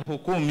جانب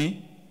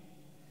الحكومي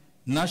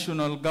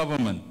national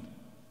government,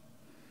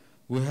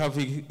 we have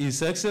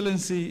His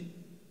Excellency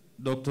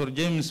Dr.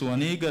 James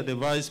Waniga, the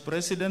Vice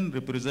President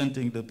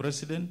representing the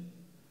President,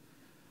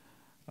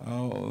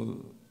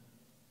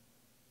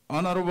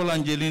 Honorable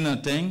Angelina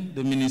Teng,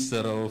 the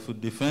Minister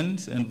of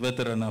Defense and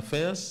Veteran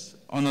Affairs,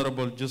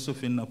 Honorable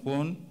Josephine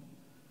Napon,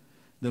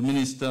 the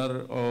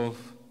Minister of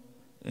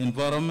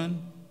Environment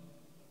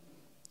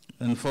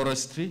and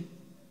Forestry,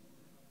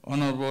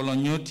 Honorable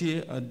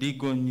Anyoti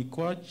Adigo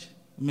Nyikwach,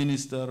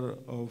 Minister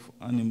of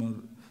Animal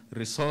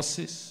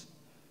Resources,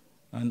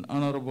 and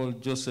Honorable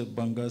Joseph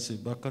Bangasi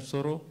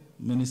Bakasoro,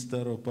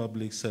 Minister of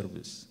Public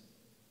Service.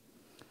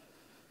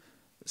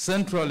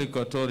 Central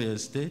Equatorial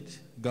State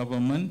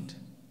Government,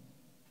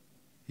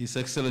 His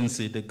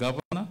Excellency the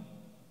Governor,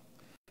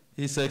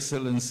 His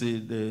Excellency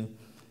the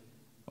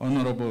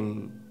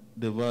Honorable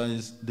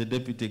the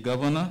Deputy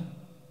Governor,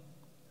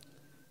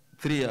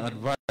 3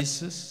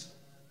 advisors,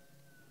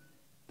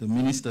 the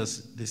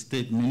ministers, the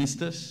state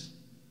ministers,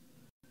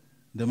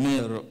 the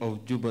Mayor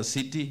of Juba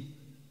City,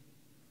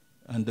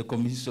 and the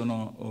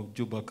Commissioner of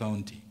Juba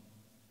County.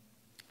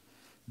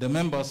 The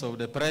members of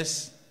the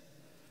press,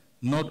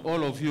 not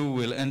all of you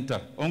will enter,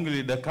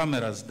 only the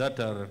cameras that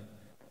are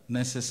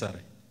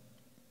necessary.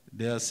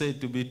 They are said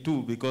to be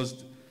 2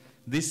 because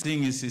this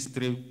thing is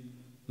streamed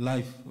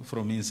live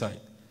from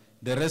inside.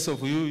 The rest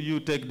of you, you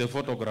take the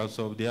photographs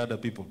of the other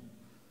people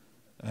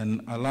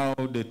and allow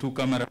the 2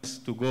 cameras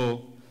to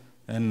go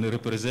and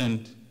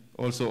represent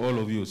also all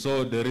of you.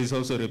 So there is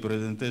also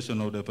representation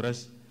of the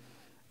press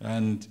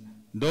and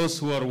those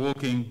who are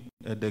working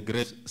at the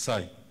grave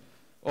site.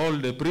 All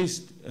the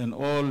priests and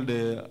all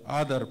the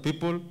other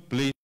people,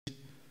 please,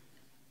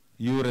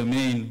 you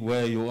remain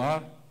where you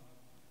are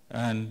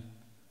and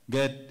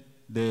get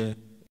the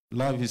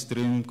live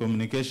stream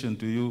communication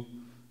to you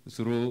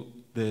through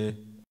the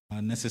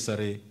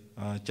necessary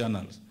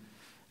channels.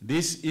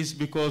 This is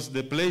because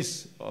the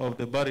place of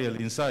the burial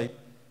inside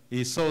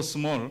is so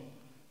small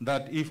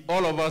that if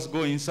all of us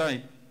go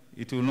inside,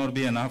 it will not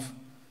be enough.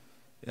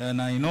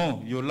 And I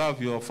know you love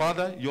your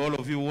father, all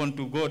of you want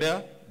to go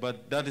there,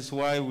 but that is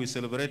why we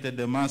celebrated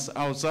the Mass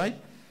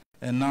outside,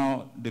 and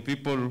now the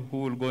people who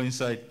will go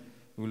inside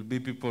will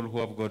be people who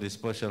have got a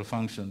special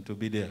function to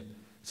be there.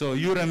 So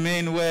you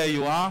remain where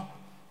you are,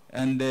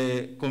 and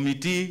the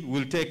committee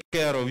will take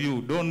care of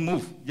you. Don't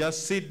move,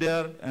 just sit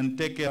there and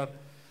take care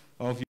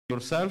of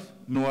yourself.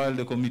 Meanwhile,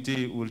 the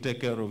committee will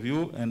take care of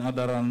you, and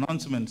other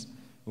announcements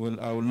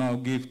I will now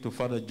give to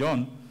Father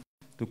John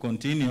to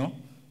continue,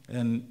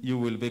 and you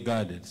will be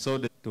guided. So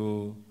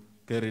to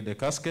carry the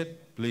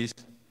casket, please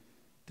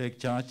take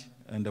charge,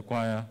 and the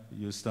choir,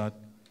 you start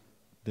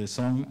the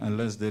song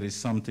unless there is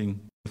something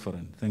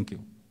different. Thank you.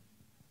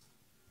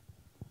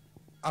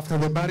 After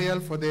the burial,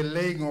 for the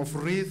laying of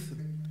wreath,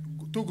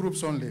 2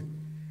 groups only.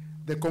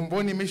 The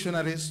Comboni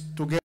missionaries,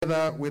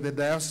 together with the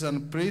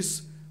diocesan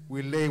priests,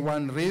 will lay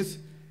 1 wreath,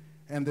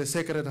 and the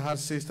Sacred Heart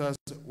sisters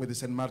with the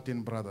St.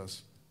 Martin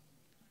brothers.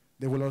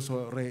 They will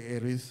also lay a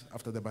wreath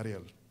after the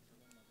burial. Is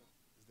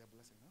there a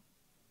blessing, huh?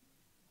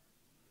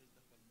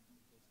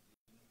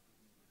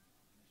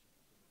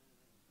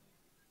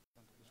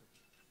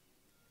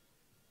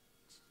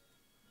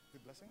 The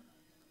blessing?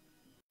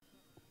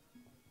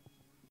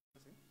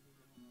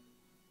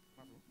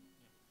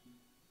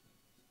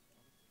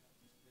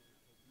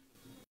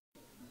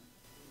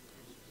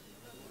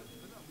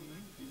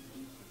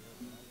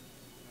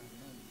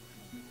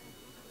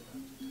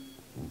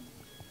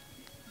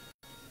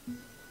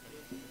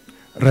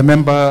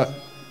 Remember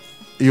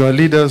your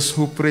leaders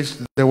who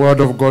preached the word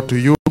of God to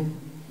you,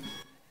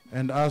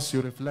 and as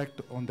you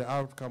reflect on the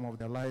outcome of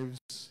their lives,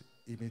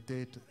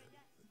 imitate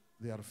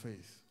their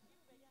faith.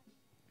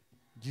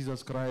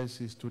 Jesus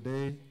Christ is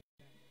today,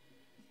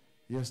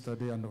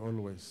 yesterday, and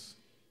always.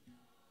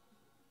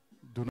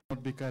 Do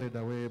not be carried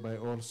away by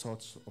all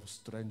sorts of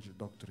strange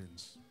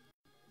doctrines.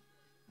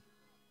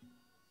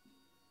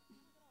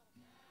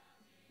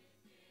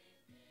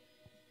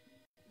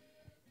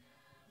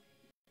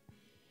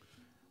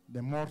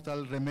 The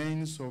mortal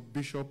remains of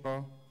Bishop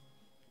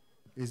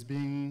is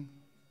being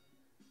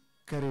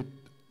carried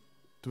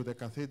to the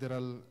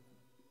cathedral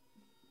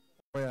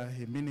where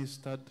he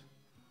ministered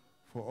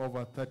for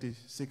over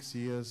 36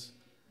 years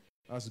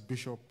as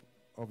bishop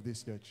of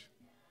this church.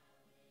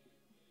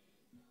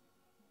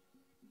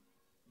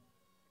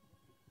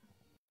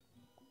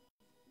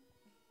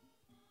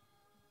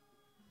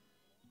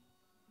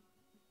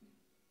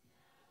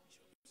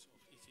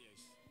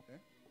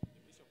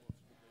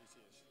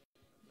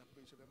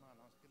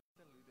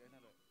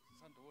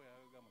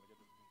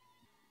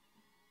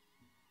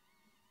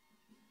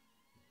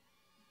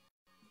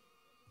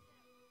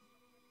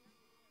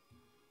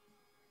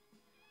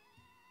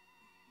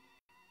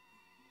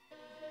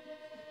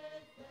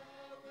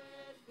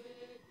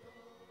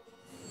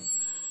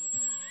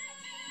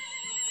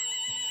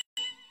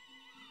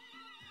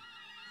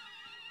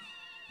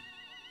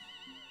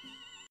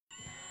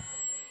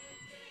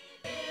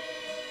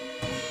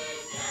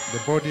 The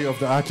body of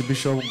the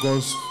Archbishop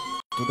goes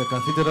to the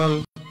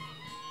cathedral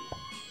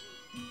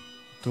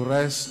to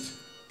rest,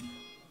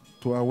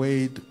 to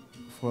await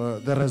for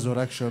the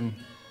resurrection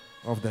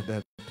of the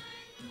dead.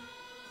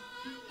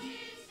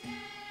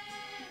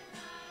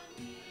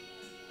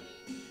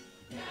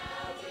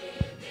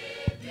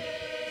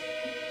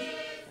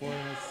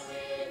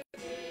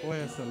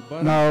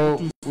 Now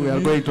we are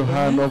going to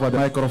hand over the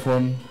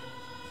microphone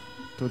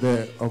to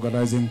the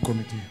organizing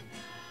committee.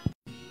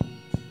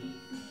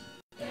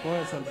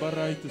 كويس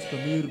البرة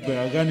تستمر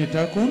بأغاني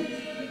تكون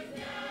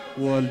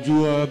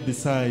والجوا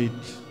بسايد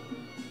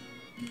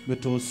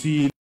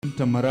بتوصيل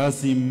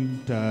تمراسم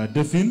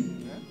تدفن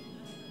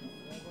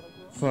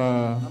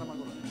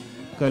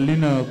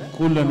فخلينا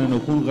كلنا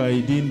نكون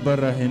قاعدين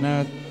برا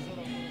هناك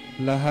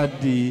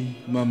لحد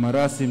ما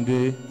مراسم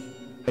دي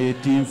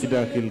يتيم في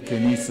داخل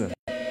الكنيسة.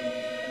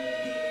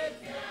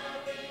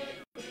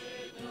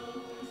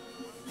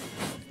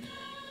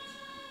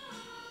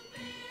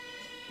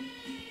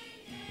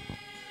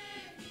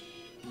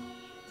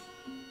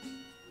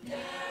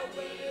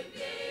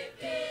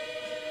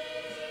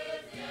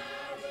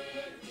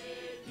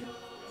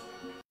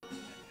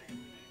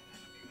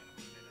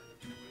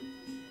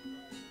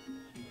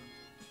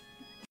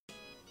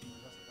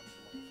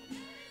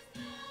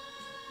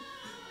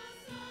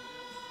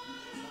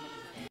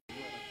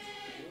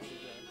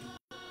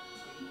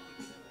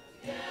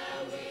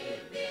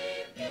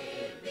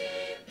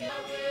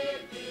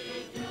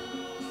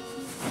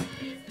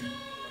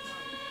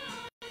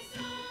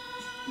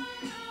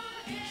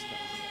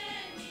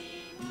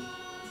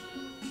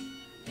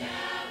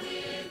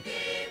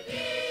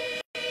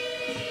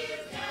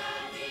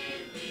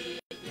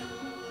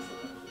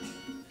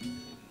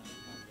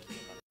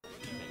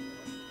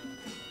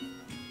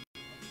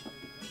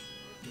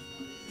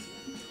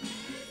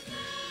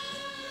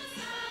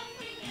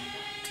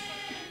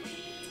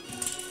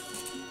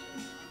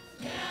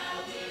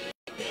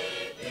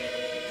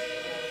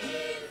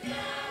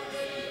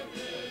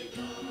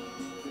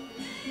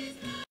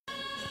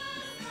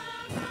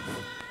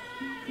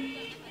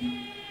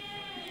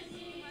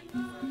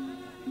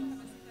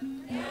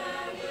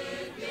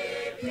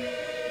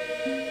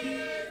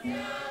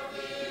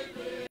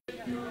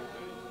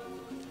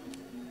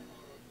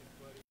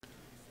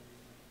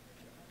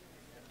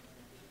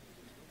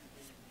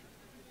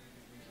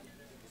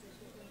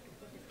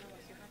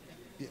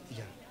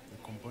 Yeah, the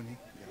company,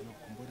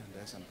 company and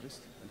the and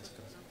priest and the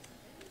secretary.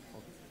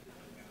 Okay.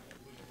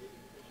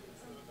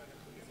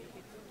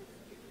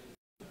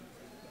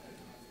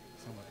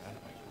 Someone,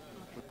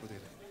 put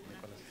it,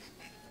 Nicholas.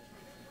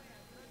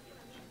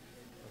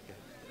 Okay.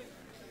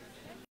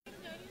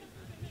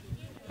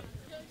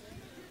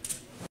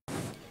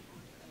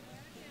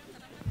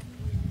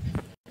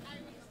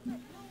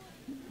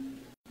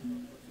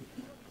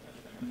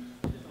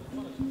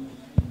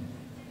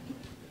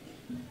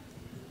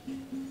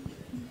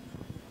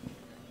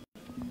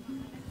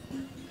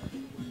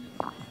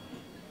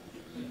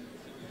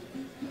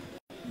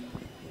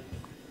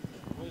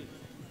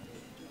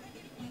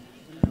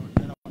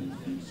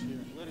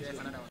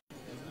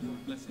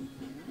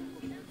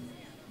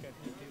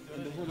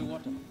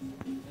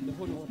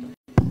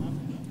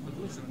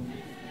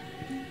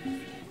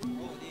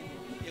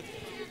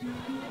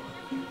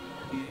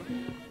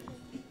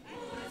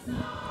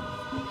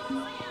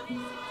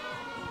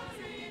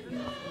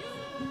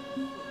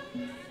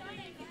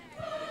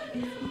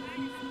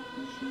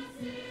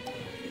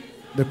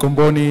 The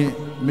Comboni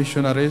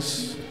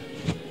missionaries,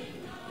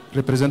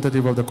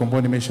 representative of the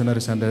Comboni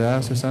missionaries and the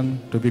diocesan,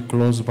 to be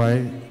close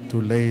by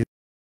to lay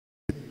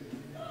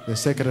the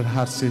Sacred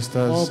Heart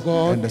Sisters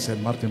and the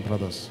St. Martin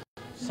Brothers.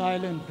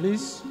 Silent,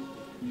 please.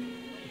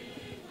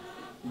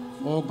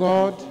 O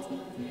God,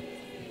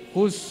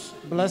 whose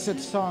blessed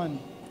Son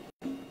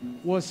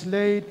was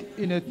laid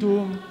in a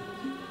tomb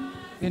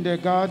in the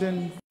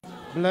garden,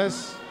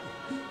 bless,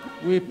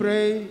 we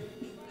pray,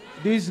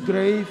 this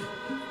grave,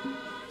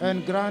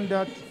 and grant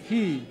that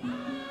he,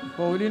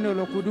 Paulino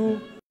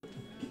Lukudu,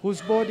 whose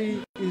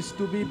body is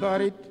to be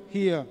buried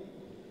here,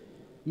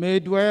 may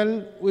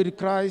dwell with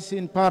Christ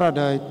in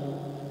paradise,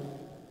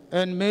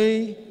 and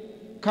may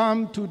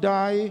come to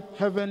thy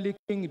heavenly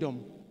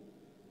kingdom.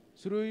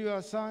 Through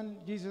your Son,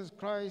 Jesus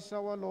Christ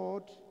our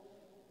Lord.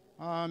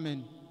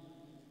 Amen.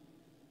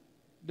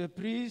 The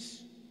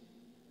priest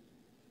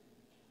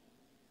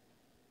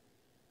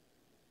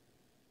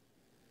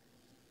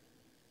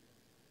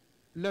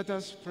let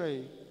us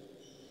pray.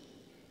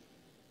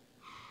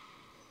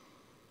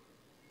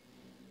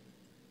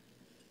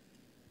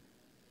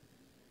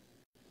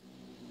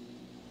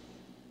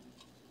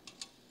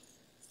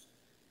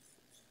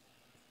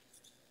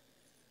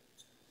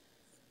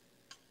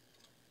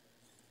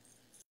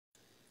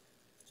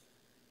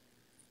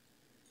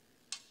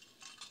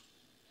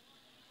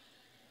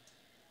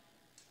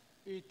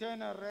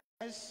 Eternal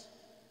rest,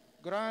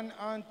 grant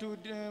unto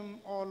them,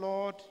 O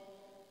Lord,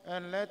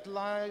 and let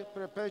light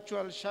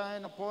perpetual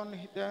shine upon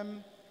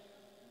them.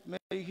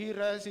 May he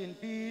rest in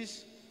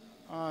peace.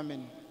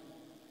 Amen.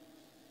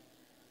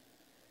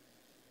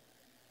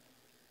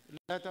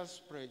 Let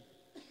us pray.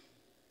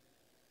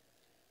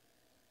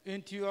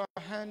 Into your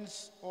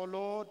hands, O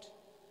Lord,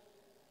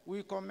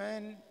 we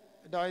commend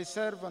thy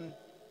servant,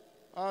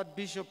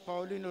 Archbishop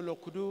Paulino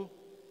Lukudu,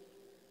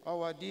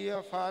 our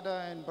dear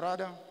father and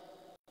brother,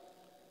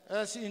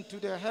 as into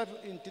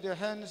the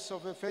hands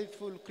of a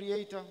faithful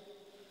Creator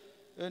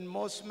and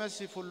most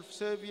merciful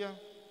Savior,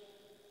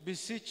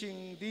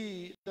 beseeching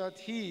thee that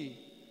he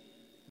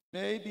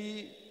may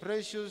be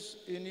precious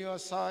in your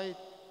sight.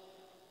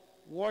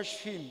 Wash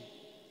him,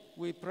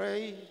 we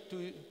pray,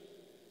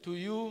 to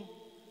you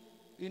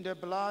in the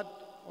blood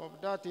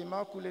of that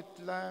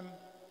immaculate Lamb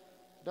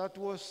that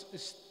was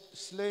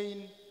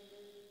slain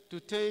to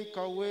take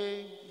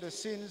away the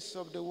sins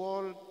of the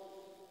world,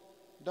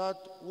 that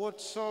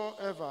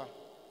whatsoever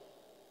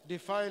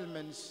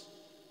defilements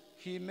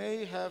he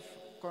may have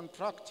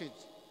contracted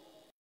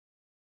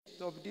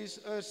of this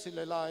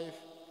earthly life,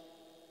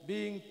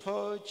 being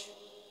purged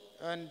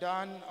and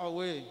done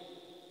away,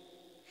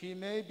 he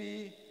may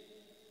be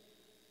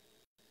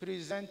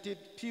presented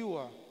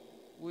pure,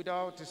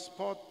 without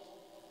spot,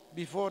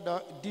 before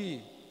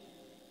thee,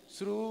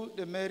 through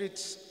the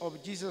merits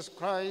of Jesus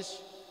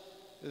Christ,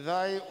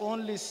 thy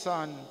only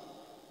Son,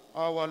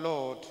 our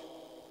Lord.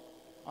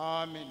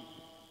 Amen.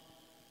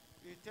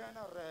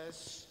 Eternal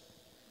rest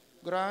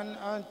grant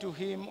unto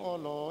him, O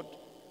Lord.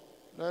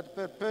 Let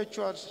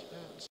perpetual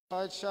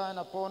light shine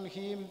upon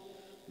him.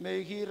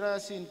 May he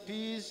rest in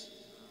peace.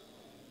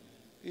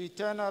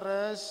 Eternal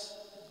rest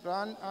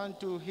grant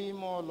unto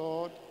him, O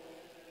Lord.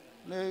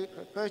 May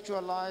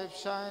perpetual life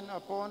shine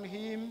upon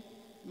him.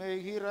 May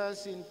he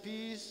rest in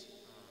peace.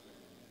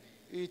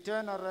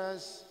 Eternal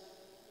rest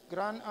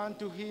grant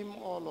unto him,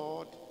 O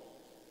Lord.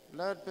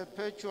 Let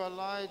perpetual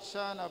light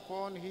shine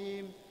upon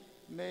him.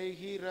 May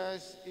he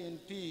rest in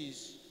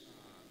peace.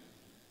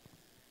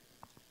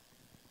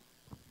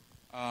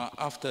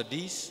 After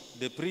this,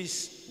 the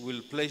priest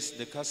will place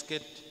the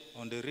casket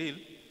on the rail,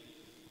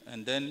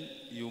 and then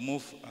you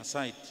move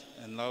aside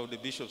and allow the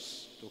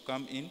bishops to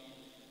come in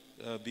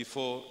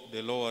before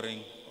the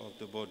lowering of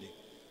the body.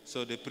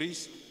 So the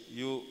priest,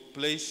 you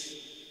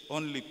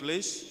only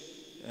place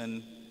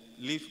and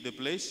leave the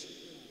place.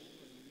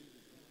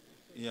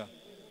 Yeah.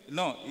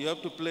 No, you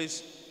have to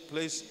place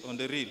on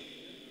the rail.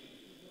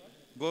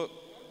 Go,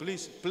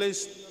 please,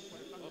 place.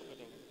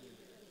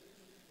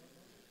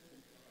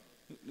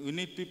 We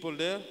need people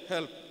there,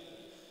 help.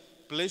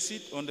 Place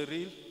it on the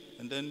rail,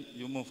 and then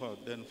you move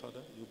out. Then, Father,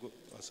 you go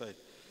aside.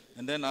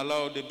 And then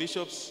allow the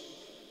bishops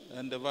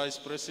and the vice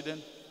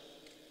president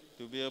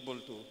to be able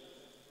to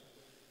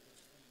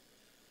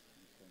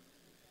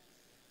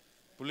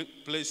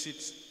place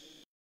it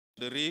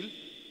on the rail.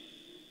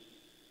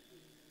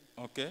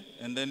 Okay,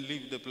 and then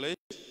leave the place.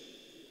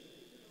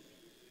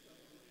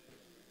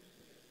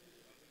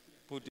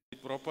 Put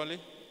it properly.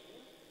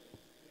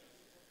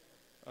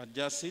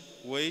 Adjust it.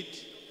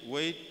 Wait.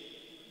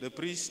 The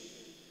priest.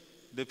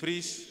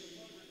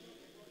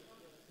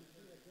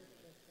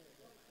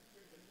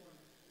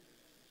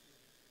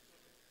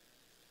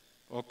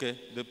 Okay,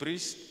 the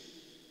priest,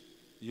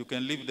 you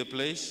can leave the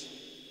place.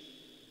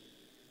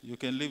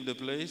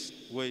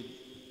 Wait.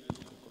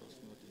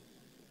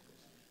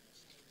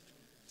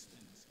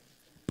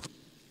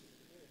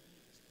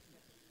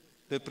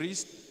 The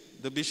priest,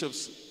 the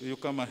bishops, you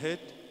come ahead.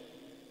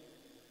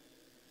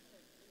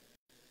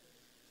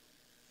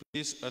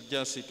 Please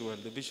adjust it well.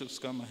 The bishops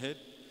come ahead.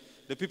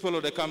 The people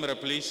of the camera,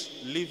 please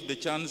leave the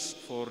chance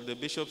for the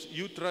bishops.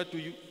 You try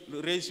to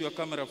raise your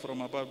camera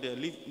from above there.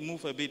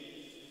 Move a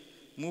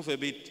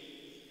bit.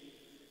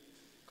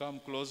 Come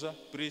closer.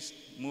 Priest,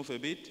 move a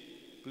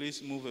bit.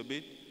 Please move a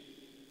bit.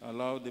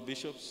 Allow the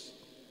bishops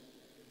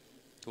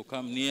to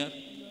come near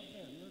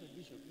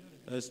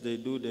as they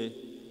do the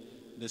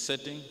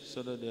setting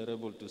so that they are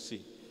able to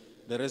see.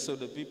 The rest of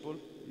the people,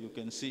 you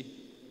can see.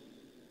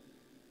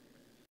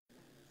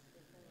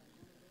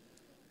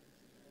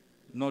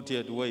 Not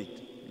yet, wait.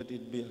 Let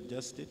it be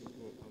adjusted.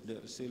 They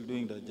are still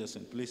doing the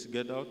adjustment. Please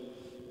get out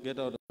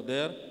of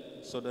there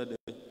so that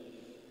they...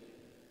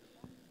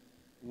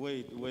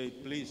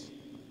 Wait, please.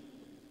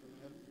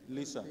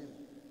 Lisa.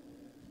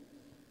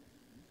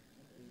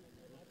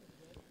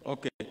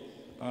 Okay.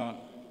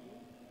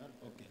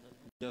 Okay.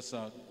 Just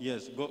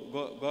yes,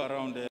 go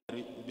around the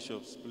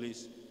bishops,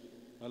 please.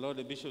 Allow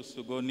the bishops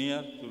to go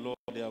near to Lord,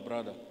 their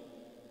brother.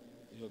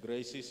 Your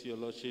graces, your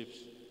lordships,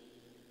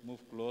 move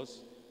close.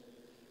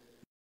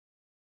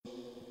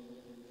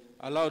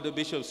 Allow the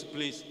bishops,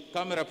 please.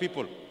 Camera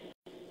people,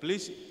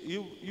 please,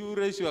 you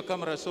raise your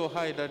camera so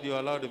high that you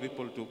allow the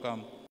people to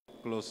come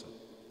closer.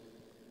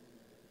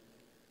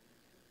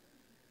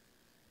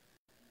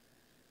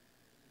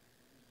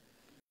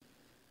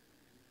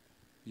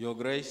 Your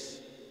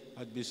Grace,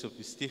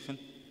 Archbishop Stephen,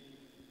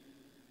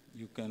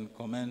 you can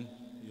commend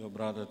your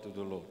brother to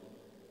the Lord.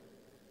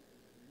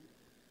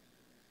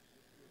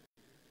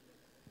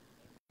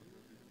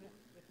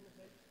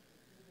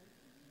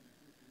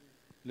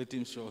 Let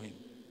him show him.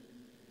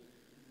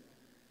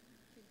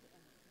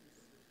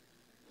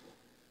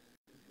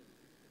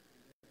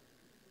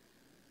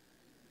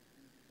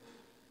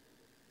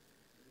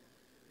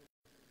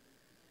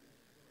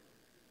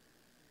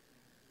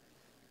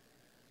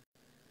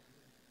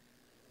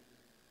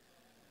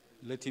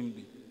 Let him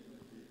be.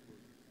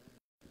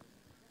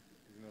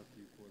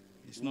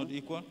 It's not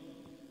equal.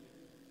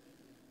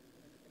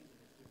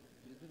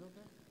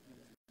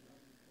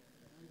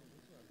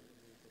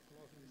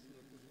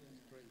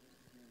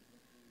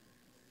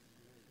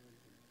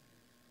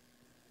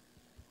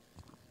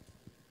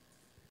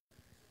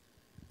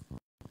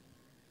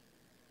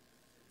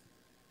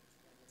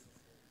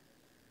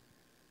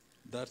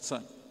 That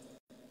side.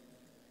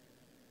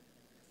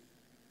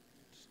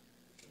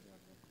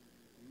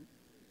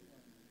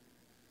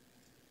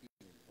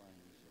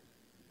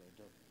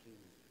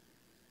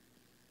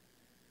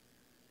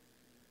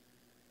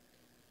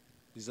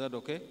 Is that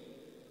okay?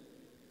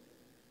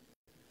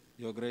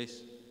 Your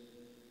Grace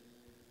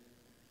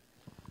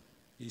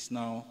is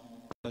now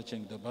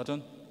touching the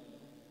button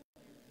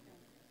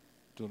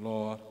to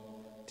lower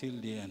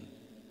till the end.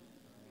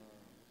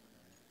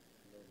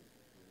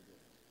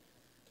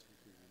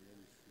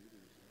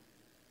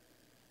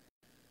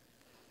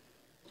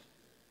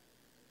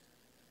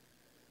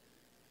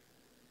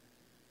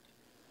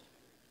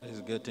 It's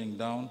getting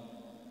down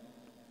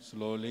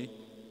slowly.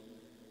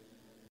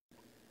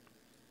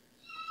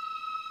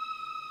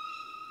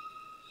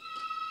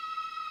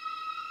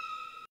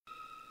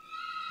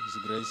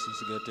 His Grace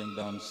is getting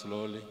down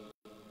slowly.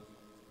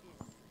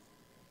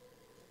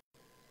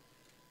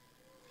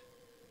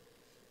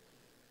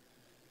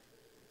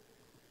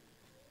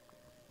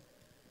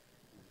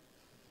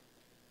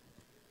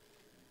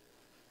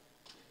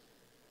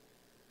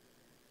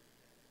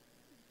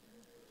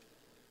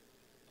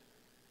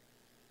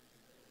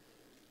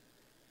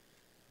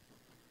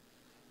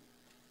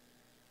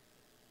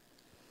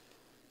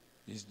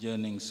 He's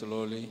journeying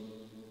slowly.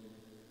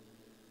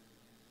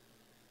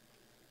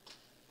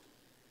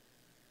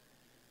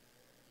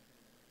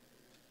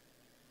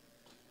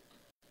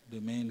 The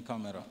main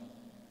camera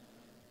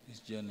is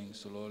journeying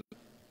slowly.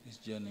 He's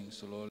journeying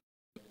slowly.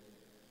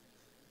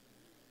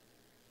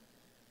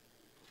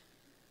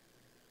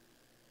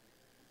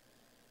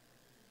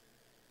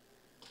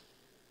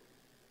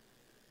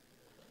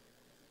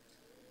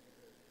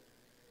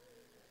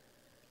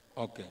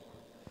 Okay.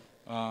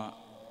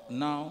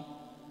 Now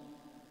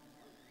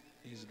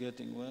he's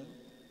getting well.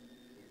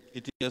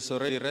 It is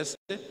already rested.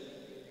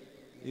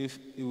 If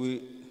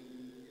we,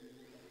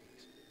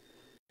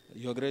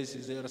 Your Grace,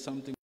 is there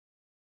something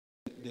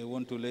they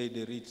want to lay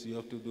the wreaths? You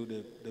have to do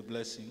the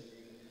blessing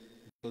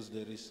because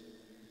there is.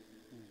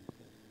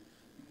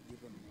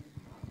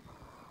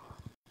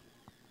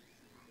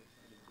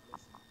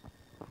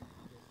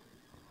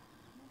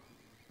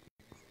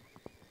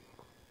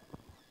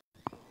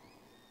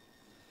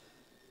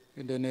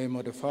 In the name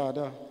of the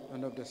Father,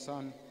 and of the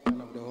Son,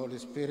 and of the Holy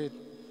Spirit,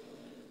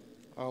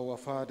 our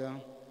Father,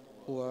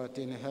 who art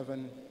in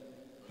heaven,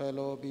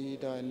 hallowed be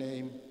thy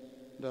name.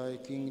 Thy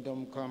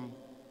kingdom come,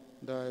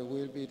 thy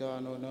will be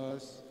done on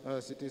earth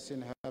as it is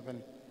in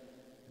heaven.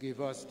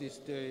 Give us this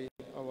day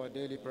our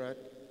daily bread,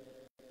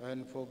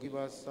 and forgive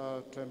us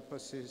our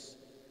trespasses,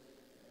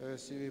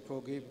 as we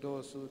forgive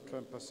those who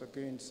trespass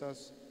against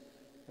us.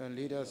 And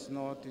lead us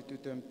not into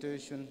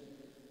temptation,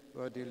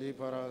 but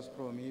deliver us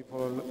from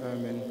evil.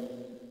 Amen.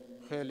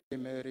 Hail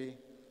Mary,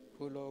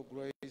 full of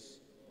grace,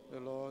 the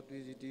Lord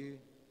is with thee.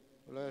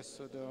 Blessed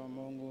art thou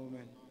among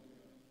women,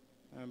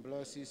 and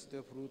blessed is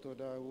the fruit of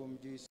thy womb,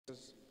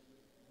 Jesus.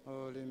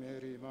 Holy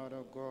Mary, Mother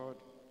of God,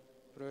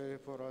 pray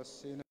for us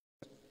sinners,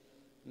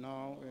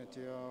 now and at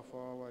the hour of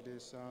our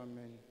death.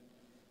 Amen.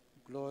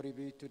 Glory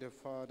be to the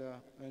Father,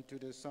 and to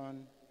the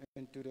Son,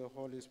 and to the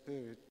Holy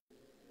Spirit.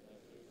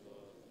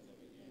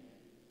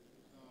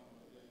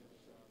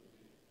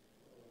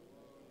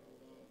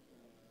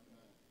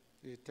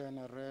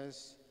 Eternal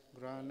rest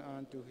grant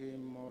unto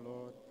him, O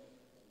Lord.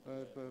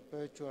 Let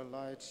perpetual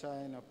light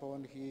shine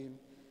upon him.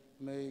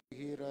 May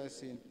he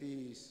rest in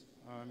peace.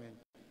 Amen.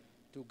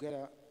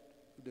 Together,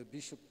 the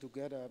bishop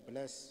together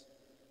bless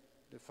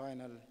the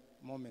final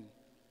moment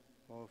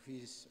of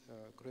his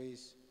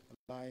grace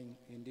lying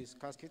in this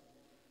casket.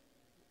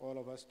 All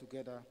of us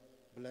together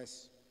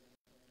bless.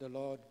 The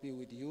Lord be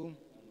with you.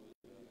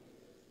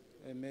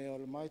 And may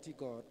Almighty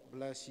God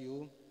bless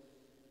you,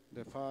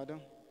 the Father,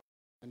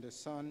 and the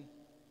Son,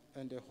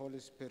 and the Holy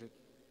Spirit.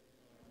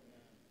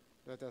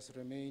 Let us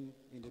remain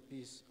in the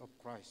peace of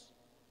Christ.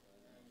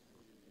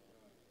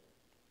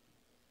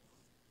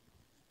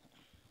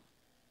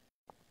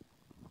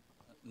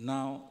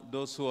 Now,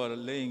 those who are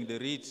laying the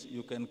wreaths,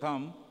 you can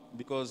come,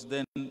 because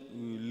then we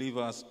will leave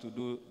us to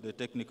do the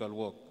technical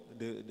work.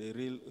 They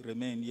will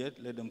remain yet.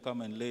 Let them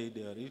come and lay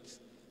their wreaths.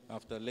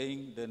 After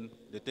laying, then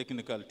the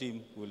technical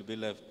team will be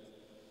left.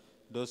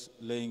 Those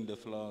laying the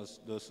flowers,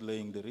 those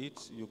laying the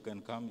wreaths, you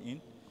can come in.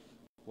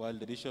 While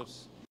the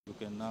bishops, you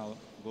can now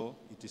go.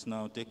 It is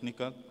now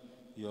technical.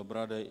 Your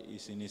brother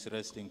is in his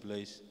resting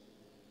place,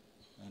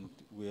 and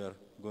we are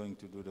going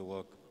to do the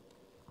work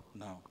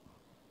now.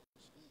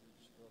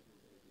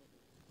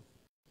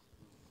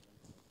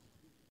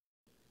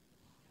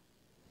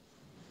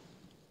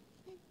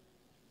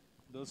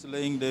 Those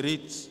laying the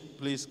wreaths,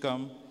 please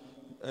come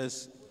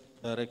as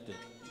directed.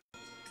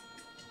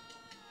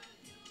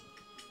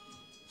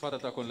 Father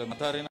takon le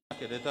matarina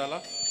ke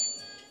detala,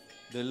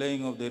 the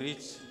laying of the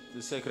wreaths,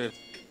 the sacred,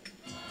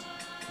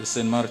 the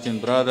St. Martin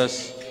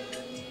brothers,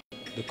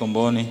 the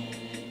Comboni,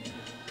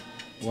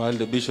 while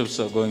the bishops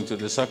are going to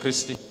the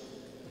sacristy.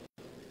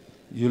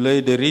 You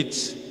lay the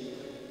wreaths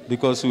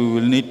because we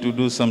will need to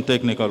do some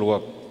technical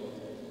work.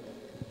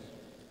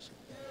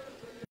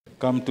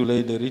 Come to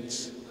lay the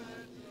wreaths.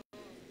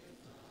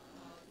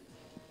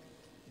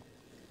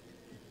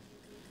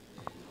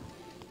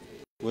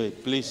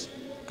 Wait, please.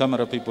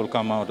 Camera people,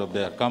 come out of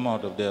there. Come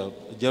out of there.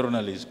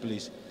 Journalists,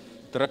 please.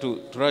 Try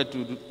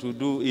to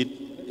do it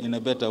in a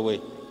better way.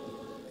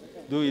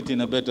 Do it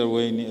in a better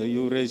way.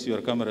 You raise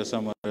your camera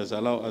somewhere else.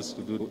 Allow us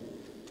to do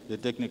the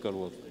technical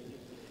work.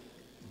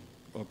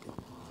 Okay.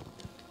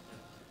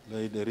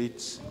 lay the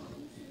wreaths.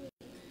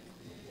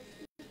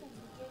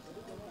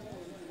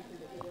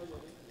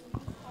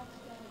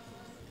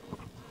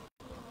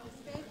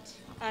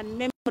 And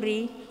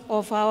memory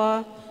of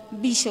our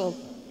bishop,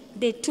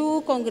 the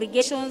two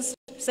congregations,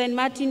 St.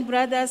 Martin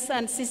Brothers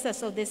and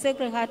Sisters of the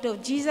Sacred Heart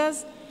of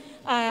Jesus,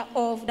 are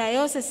of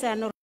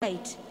diocesan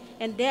right,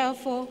 and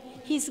therefore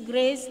His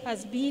Grace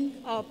has been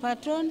our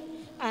patron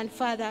and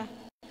father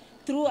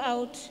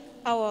throughout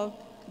our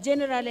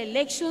general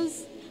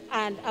elections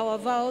and our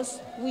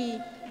vows we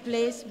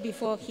place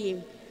before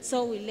Him.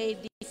 So we lay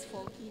this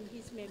for in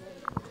His memory.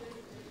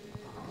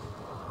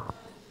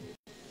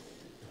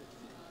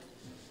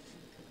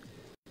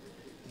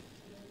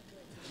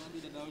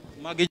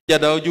 Magi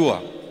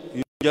jadaujua.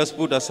 You just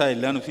put aside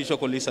learn official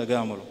kolisa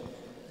gamolo.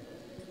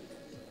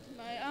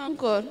 My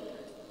uncle,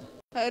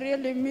 I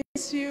really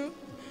miss you,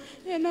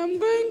 and I'm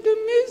going to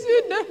miss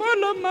you the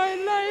whole of my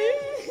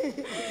life.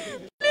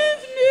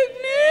 Please make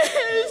me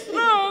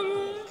strong.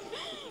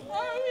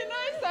 How will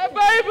I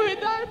survive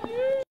without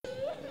you?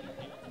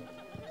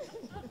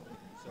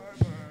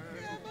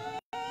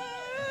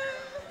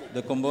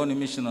 The Comboni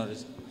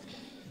missionaries.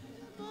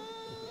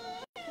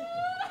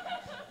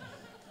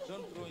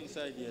 Don't throw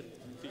inside yet.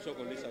 Official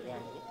kolisa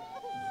gamolo.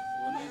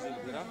 One is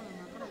it gra?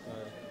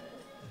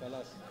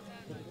 Kalas.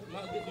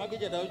 Magi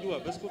jadaujua.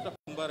 Beskuta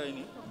kumbara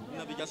ini.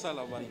 Ina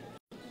bijasala bani.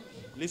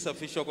 Lisa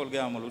official kol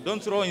gamolo.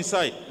 Don't throw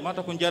inside.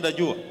 Mata kunjada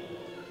jua.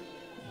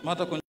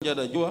 Mata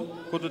kunjada jua.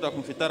 Kututa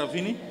kumfitara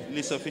vini.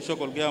 Lisa official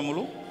kol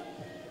gamolo.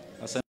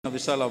 Asana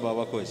bisala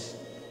baba kois.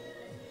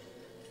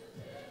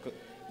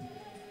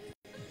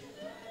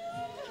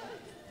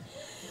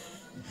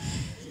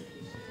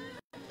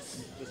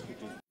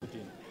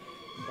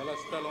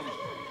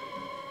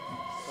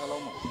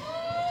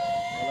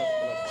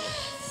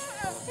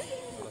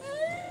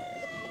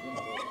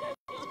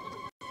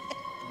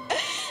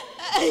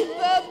 Ay,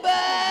 Papa,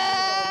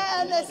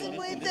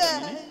 Nasimuita,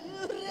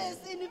 you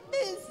rest in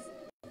peace.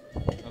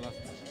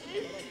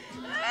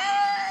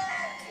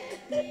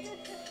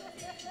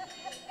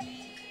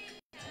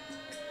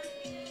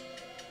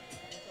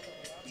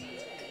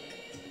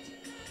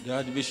 The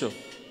Archbishop.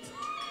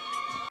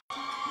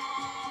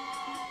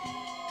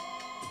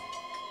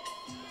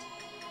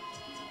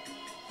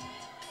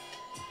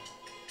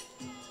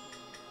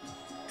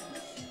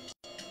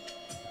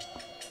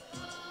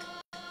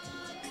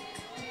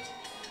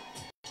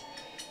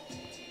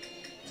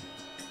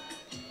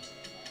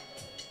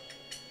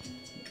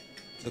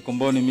 The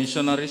Comboni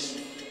missionaries,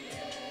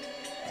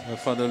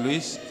 Father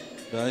Luis,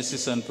 the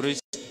assistant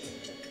priest,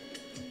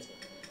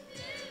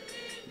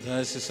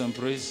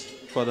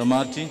 Father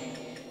Martin,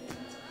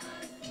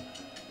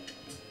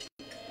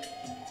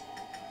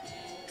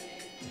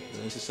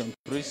 the assistant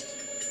priest.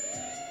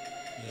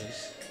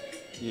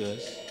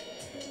 Yes.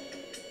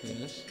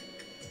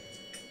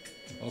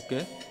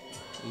 Okay.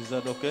 Is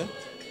that okay?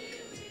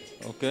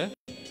 Okay.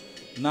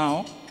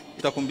 Now,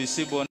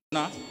 itakumbisibo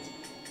na.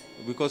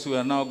 Because we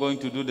are now going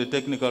to do the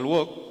technical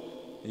work,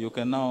 you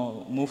can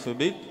now move a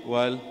bit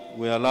while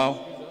we allow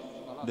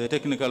the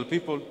technical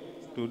people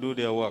to do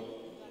their work.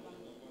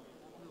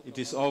 It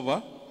is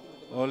over.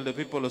 All the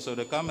people of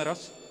the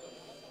cameras,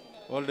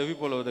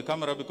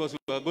 because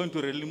we are going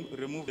to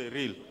remove the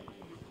reel.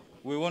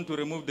 We want to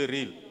remove the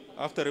reel.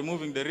 After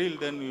removing the reel,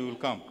 then we will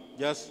come.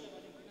 Just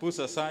push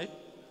aside.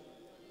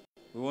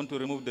 We want to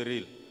remove the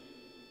reel.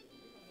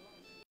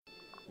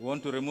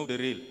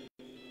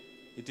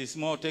 It is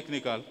more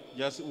technical.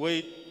 Just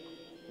wait.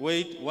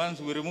 Once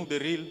we remove the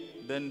reel,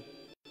 then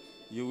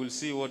you will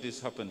see what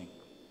is happening.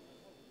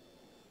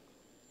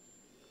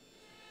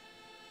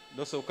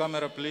 Those of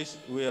camera, please.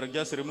 We are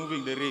just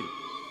removing the reel.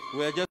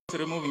 Not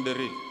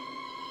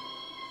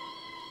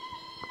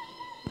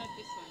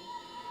this one.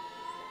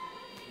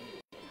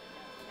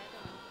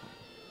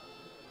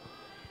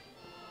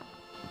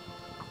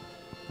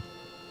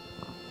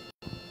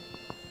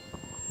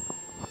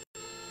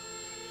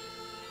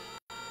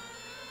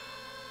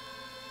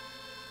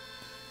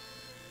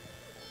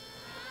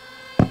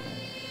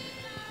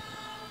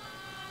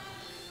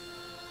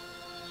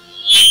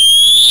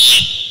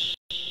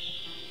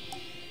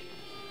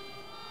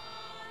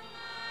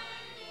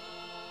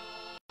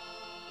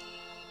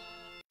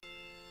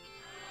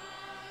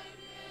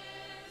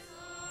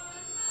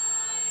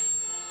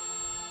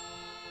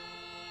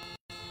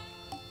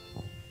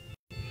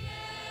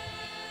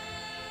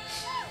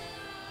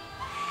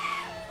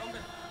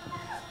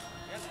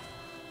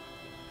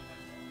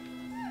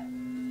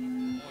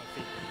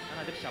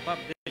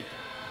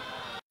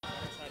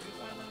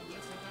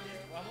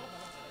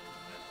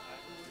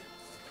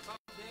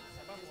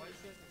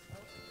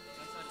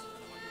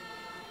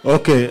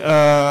 اوكي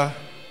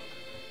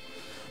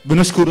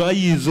بنشكر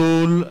اي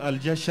زول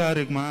الجا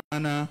شارك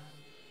معنا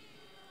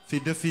في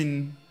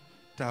دفن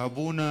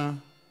تعبونا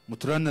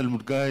مطرنا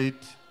المتقايد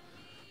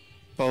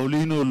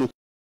باولينو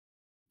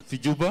في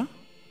جوبا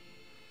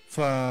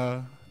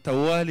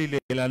فتوالي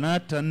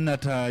ليلانات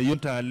انتا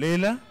يونتا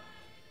الليله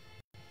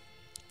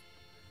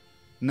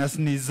ناس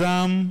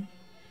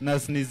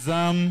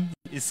نظام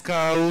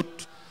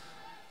سكاوت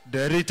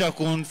derita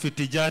kun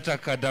fitijata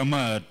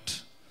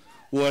kadamat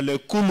wale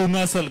kulu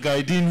nasal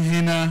gaidin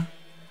hina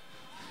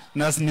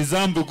nas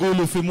nizam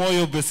bigulu fi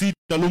moyo besit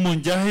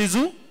talumon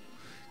jahizu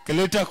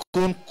keleta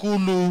kun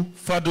kulu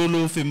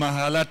fadulu fi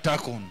mahalat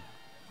takun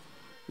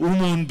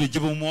umon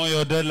bijibu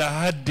moyo de la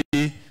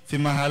haddi fi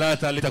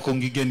mahalat alita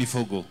kongigeni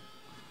fogo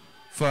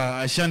fa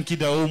ashan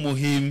kida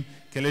muhim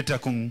keleta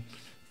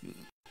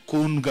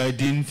kun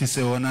gaidin fi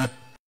sewanat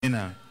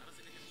hina.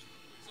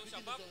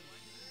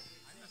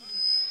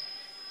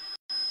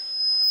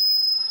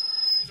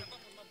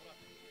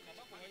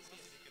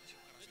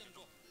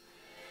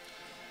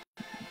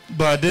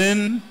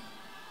 Baden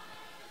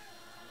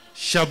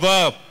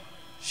shabab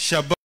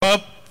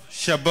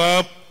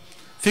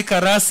fi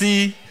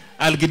karasi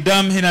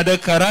al-gidam hina da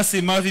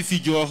karasi ma fi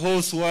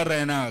jawahos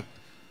waranak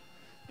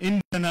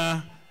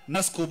indana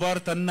nas kubar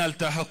tanal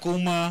ta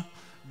hukuma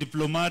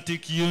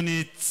diplomatic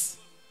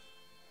units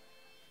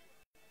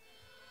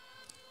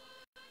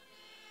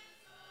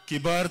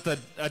kibar ta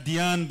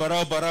adiyan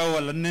bara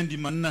wala nendi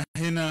manna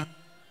hina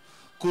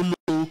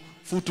kullu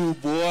futu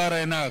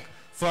buwaranak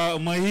fa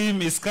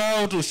mahim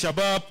scout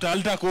shabab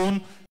talta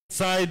kun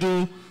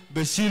saidu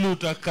beshilu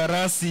ta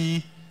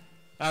karasi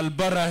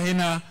albara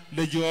hina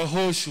le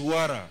johosh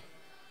wara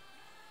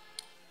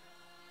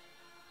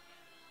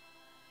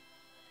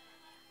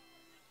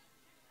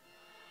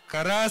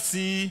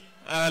karasi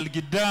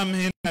al-gidam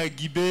hina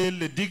gibel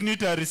le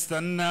dignitaries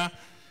tanna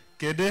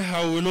kede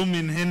hawelu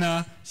min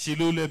hina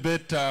shilule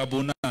beta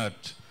abunat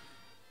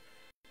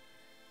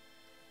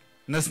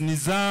nas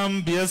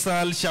nizam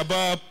biasal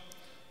shabab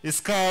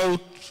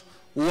scout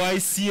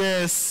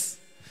YCS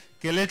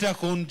keleta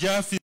kun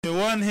jafi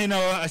wan hina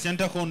wa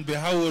ashanta kun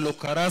behawelo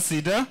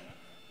karasida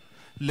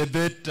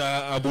lebet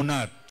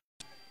abunat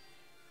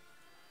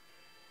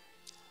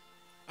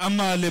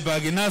ama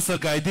lebaginasa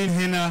gaidin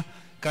hina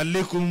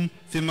kalikum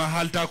fi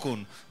mahal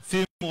takun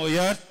fi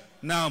moyat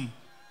nam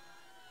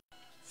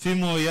fi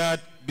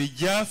moyat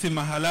bija fi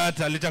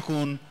mahalat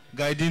alitakun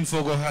gaidin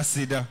fogo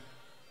hasida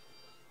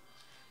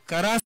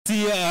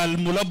karasi al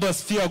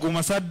mulabas fi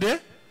agumasadde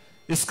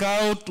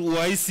scout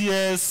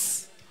YCS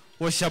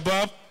wa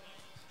shabab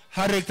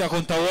harek ta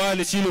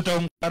kontawali shilu ta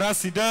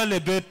karasi dale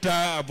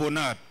beta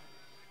abonat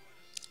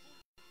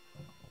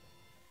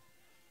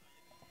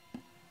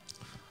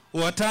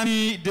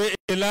watani de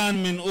elan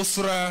min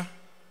usra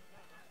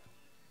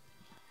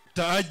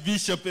ta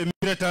Archbishop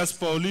Emiratus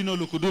Paulino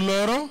Lukudu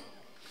Loro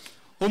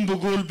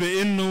بقول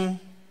بأنه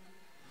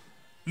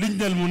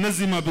لجنة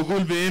المنظمة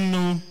بقول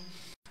بأنه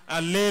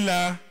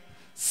الليلة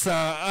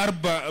الساعة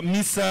 4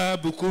 مساء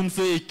بكون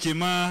في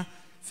اجتماع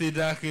في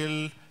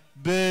داخل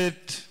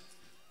بيت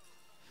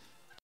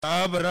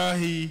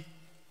راهي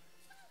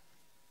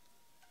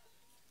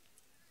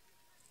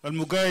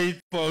المقايد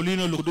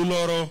باولينو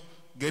لودولورو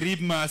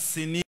قريب مع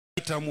سنين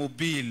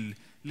موبيل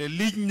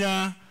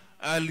للجنة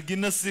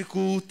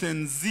الجنسكو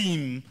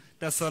تنظيم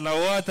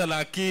صلوات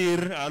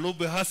الأخير ألو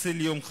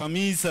بحصل يوم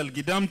خميس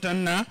القدام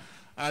تنا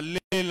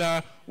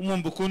الليلة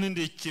بكون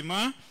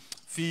اجتماع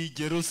في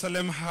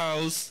جيروسالم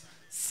هاوس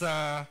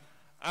الساعة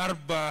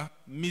 4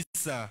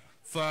 مساء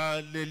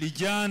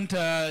فللجان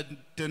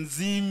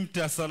تنظيم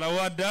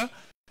صلوات دا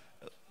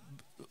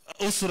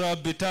أسرة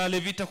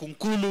بتالي فيتا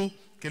كنكولو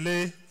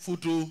كله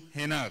فوتو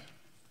هناك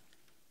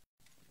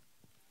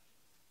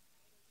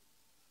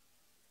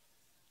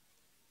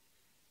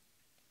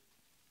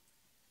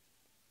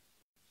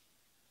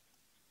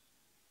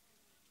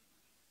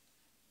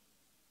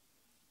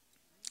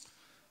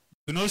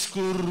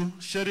بنشكر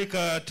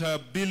شركة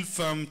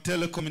بيلفام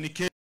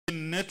تيليكوميونيكيشن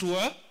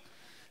نتورك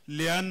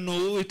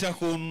لأنه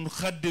تكون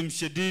خدم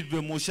شديد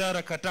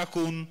بمشاركة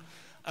تكون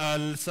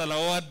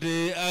الصلوات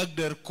دي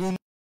أقدر كون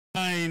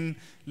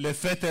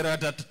لفترة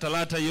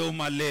 3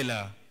 يوم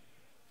الليلة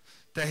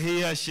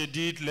تهيئة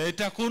شديد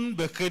لتكون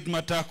بخدمة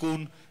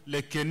تكون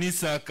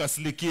لكنيسة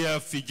كاثوليكية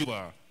في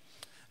جوبا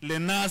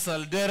للناس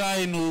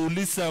الدرا إنه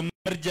لسه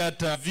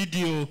مرجع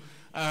فيديو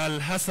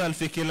الحصل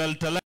في خلال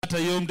 3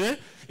 يوم ده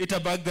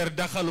itabagdar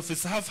dakhalu fi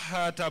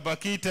safha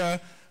tabakita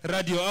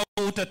radio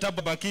au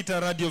tatabakita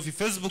radio fi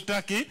Facebook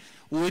taki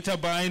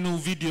utabainu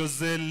video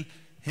zel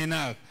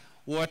hinak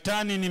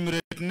watani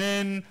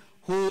nimretnen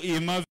hu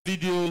ima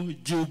video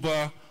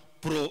juba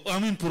pro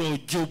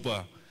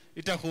juba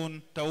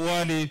itakun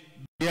tawali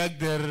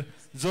biagder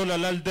zola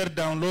lalder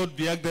download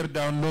biagder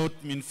download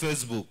min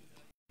Facebook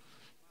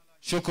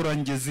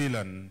shukran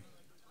jazilan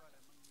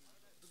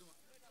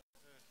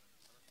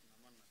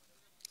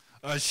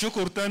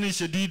الشكر تاني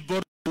شديد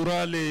برضو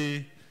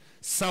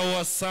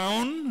لسوا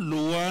ساوند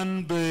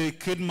لوان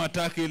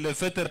بخدمتك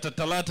لفترة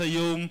 3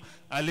 يوم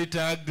اللي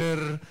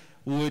تقدر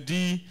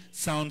ودي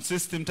ساوند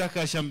سيستم تاك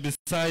عشان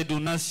بيساعدوا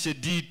ناس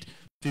شديد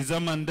في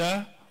زمن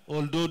ده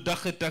although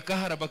دخلت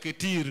كهرباء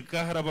كتير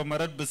كهرباء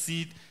مرات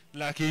بسيط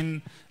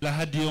لكن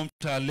لحد يوم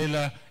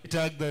تعليلا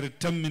تقدر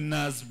تم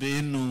الناس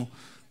بأنه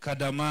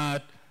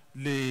خدمات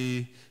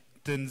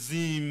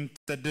لتنظيم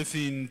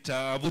تدفين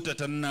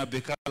تابوتتنا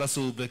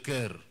بكالسو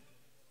بكر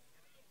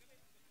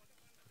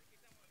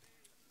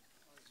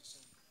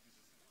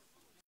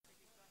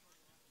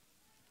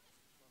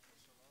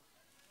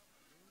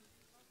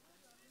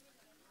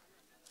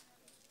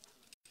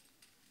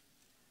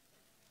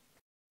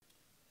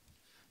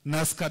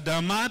nas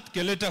kadamat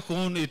keleta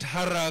kun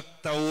itharak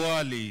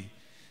tawali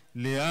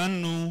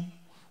lianu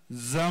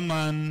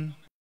zaman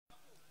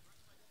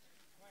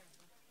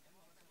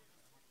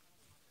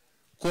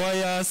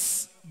Koyas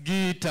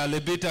gi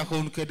talebita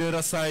kun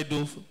kedera saidu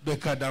be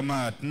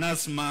kadamat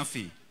nas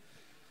mafi.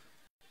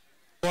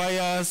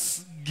 Koyas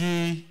gi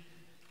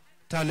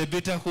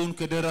talebita kun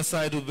kedera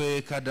saidu be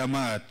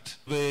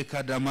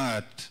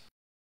kadamat.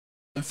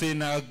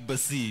 Alfinag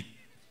basit.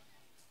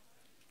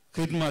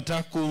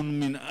 Khidmatakun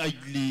min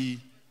ajli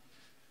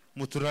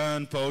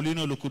Mutran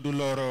Paulino Lukudu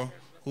Loro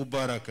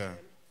Hubaraka.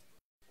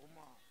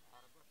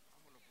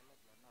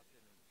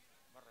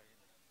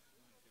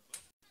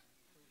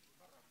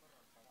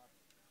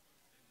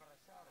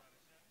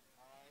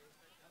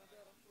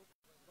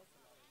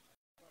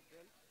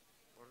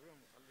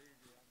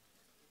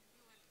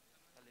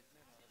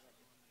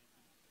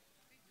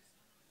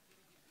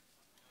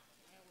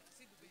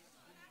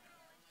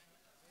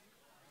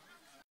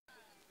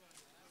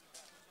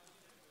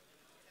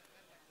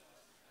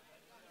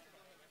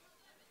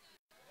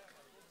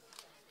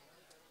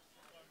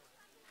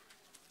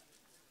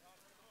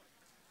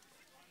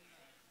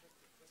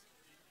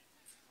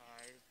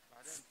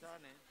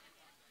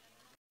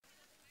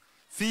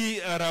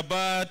 في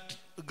عربات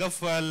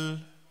قفل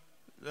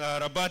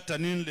عربات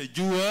تنين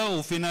لجوا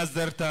وفي ناس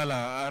درتالا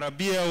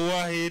عربية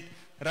واحد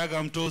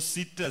رقم تو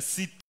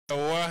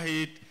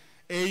 661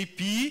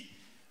 AP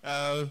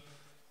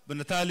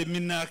بنطالب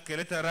منك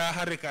كلتا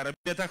راحرك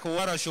عربية تاك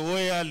ورا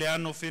شوية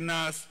لأنه في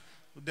ناس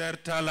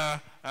درتالا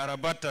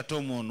عربات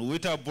تتومون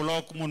ويتا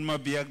بلوك من ما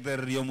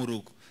بيقدر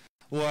يمرق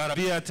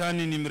وعربية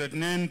تاني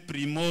نمرتنين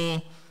بريمو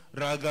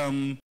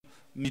رقم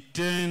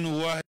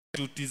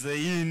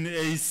 291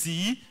 AC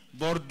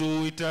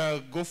برضو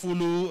إتا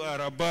غفلو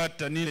عربات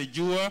تاني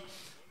جوا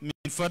من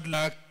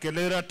فضلك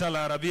كليرة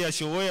العربية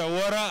شوية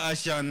ورا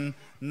عشان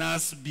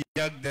ناس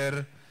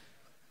بيقدر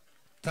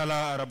تلا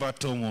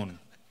عربات تومون.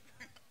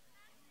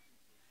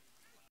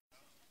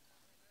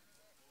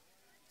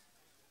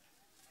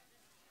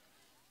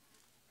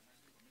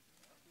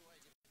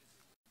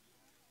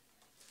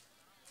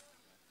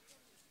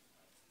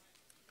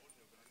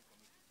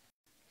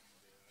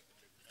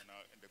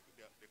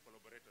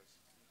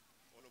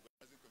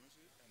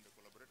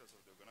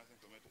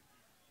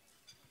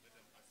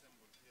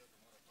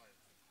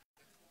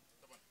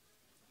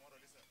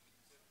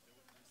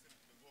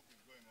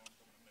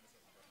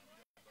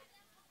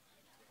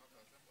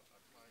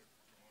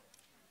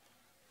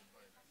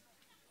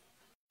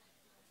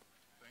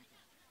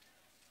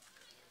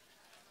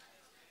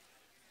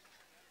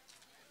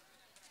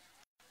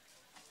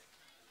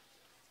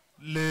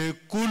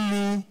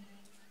 لكل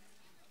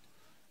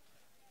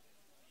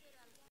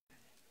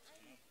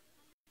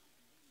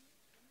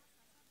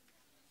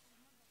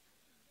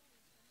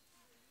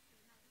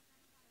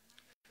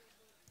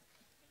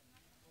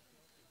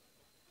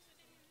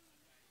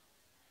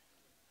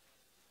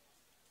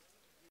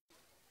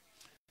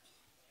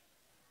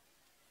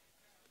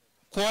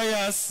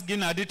كويس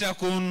جينا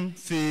ديتاكون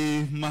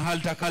في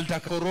محل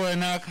تكالتك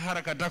رويناك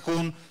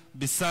حركتكون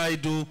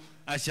بسايدو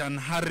عشان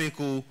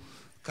حركو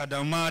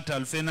كدمات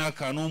الفنا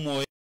كانوا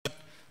مويات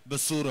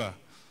بسورة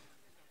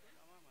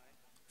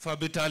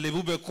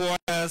فبتالبو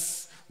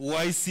بكويس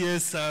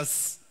YCSS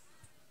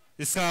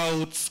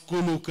Scouts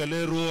كلو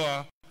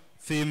كليروا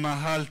في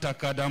محل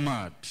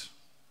تكدمات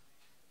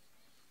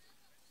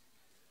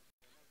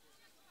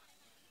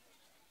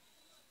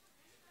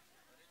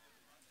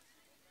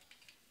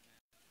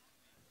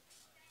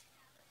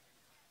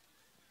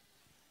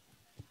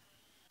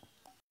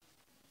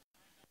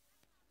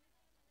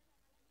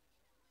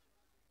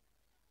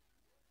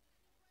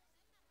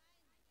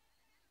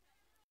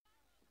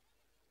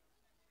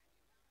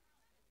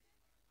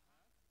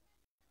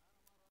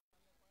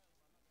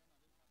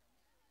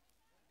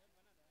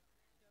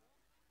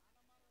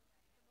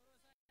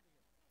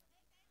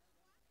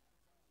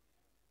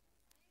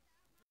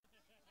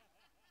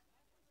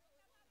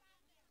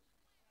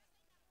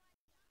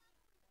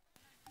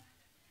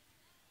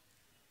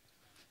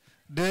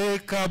de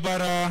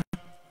kabara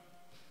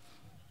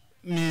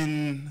min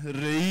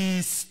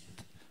reis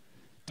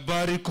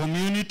bari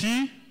community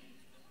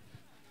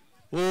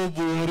o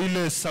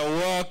burile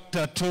sawak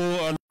tato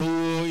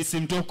alu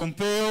isimto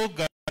kompeo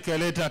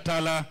keleta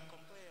tala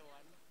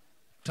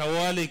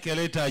tawali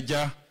keleta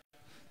ja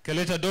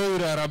keleta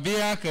doira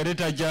arabia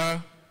keleta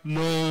ja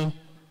lo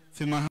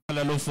fi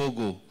mahala lo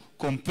fogo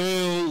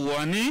kompeo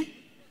wani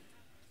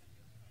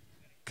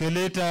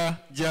keleta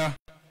ja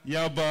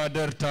yaba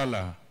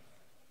dertala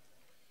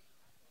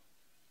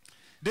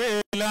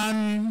ده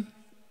إعلان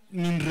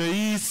من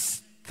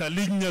رئيس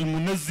اللجنة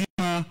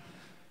المنظمة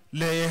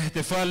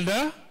لاحتفال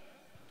ده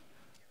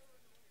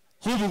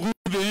هو بيقول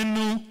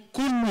بأنه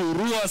كل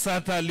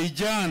رؤساء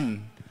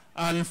اللجان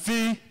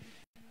الفي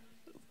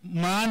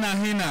معنا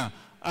هنا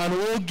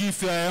الوقي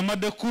في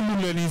أيام كل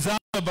لنظام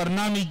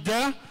البرنامج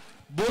ده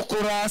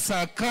بكرة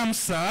الساعة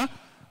 5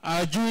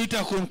 أجو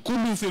تكون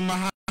كل في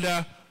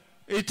محل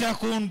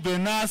تكون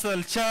بناس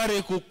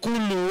الشارك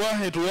كل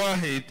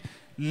واحد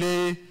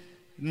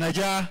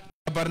لنجاح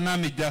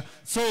barnamij da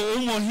so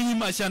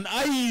umuhim ashan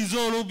ai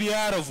zolo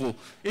biarafu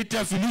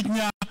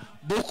itafilija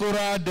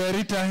bukura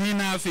derita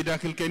hina fi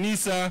dakil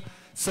kanisa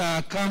saa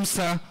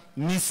 5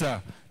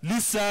 misa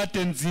lisa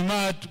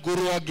tenzimat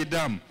gurwa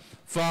gidam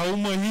fa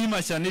umuhim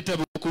ashan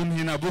itabukun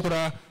hina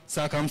bukura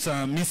saa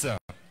 5 misa.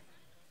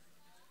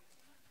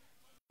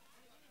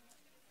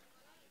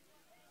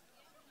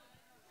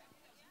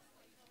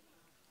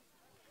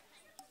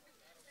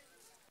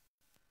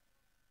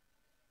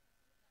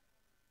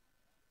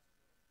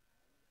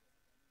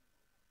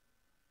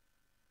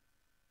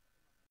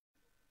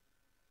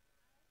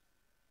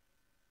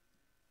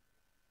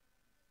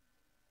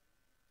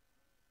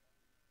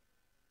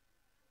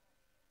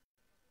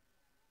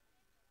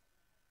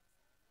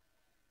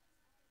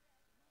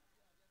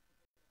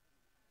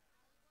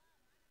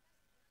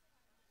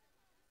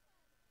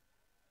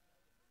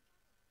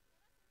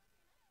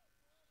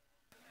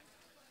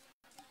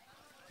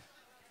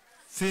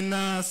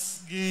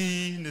 Finas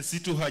gi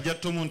nesitu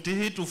hajat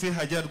tomuntihit ufi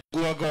hajat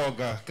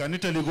guagoga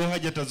kanita ligo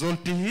hajat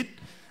azoltihit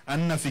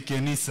anna fi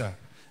kenisa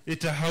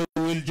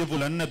itahawil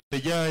jebul anna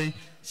bejai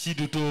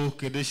shiduto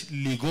kede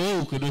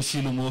ligo kede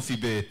shilumo fi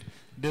bet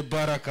de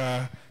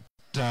baraka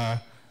ta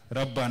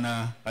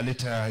rabbana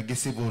alita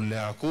gisibul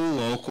leaku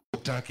wa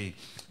okutaki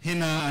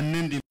hina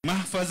annendi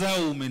mahfaza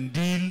u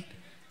mendil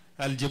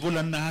aljebul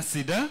anna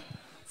hasida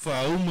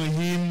fa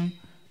umuhim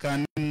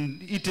kan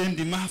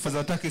itendi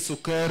mahfaza take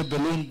sukar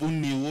balon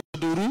bunni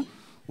woduru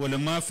wala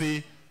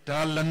mafi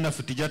taalanna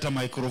fitijata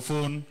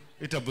microphone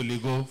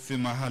itabuligo fi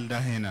mahal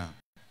dahina.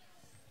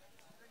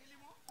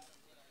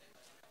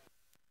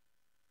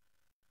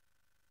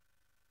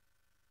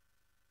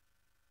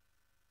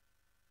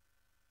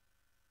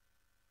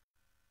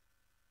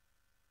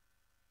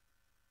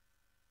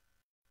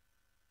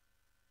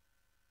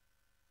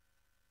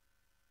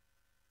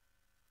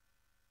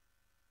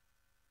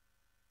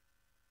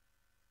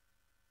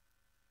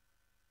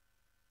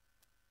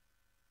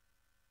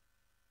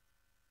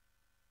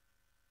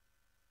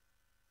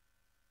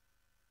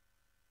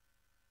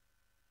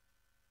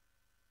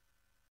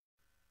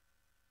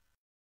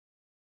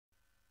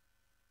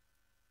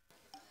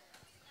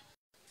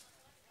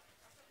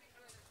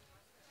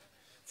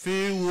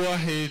 في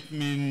واحد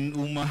من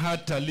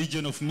أمهات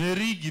Legion of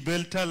Mary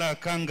جبلتا لا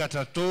كانغا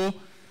تاتو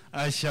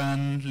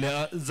عشان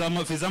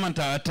في زمن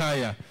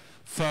تاعتايا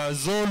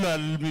فزول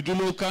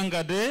المدلو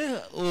كانغا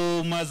ده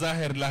وما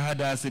ظاهر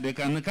لهذا سيد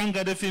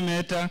كانغا ده في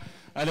ميتا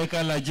عليك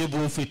لا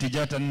جبو في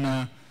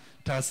تجاتنا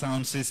تا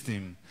sound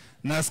system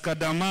ناس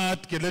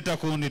كدامات كلتا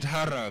كون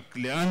يتحرك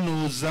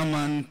لأنه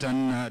زمن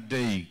تنا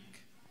ديك.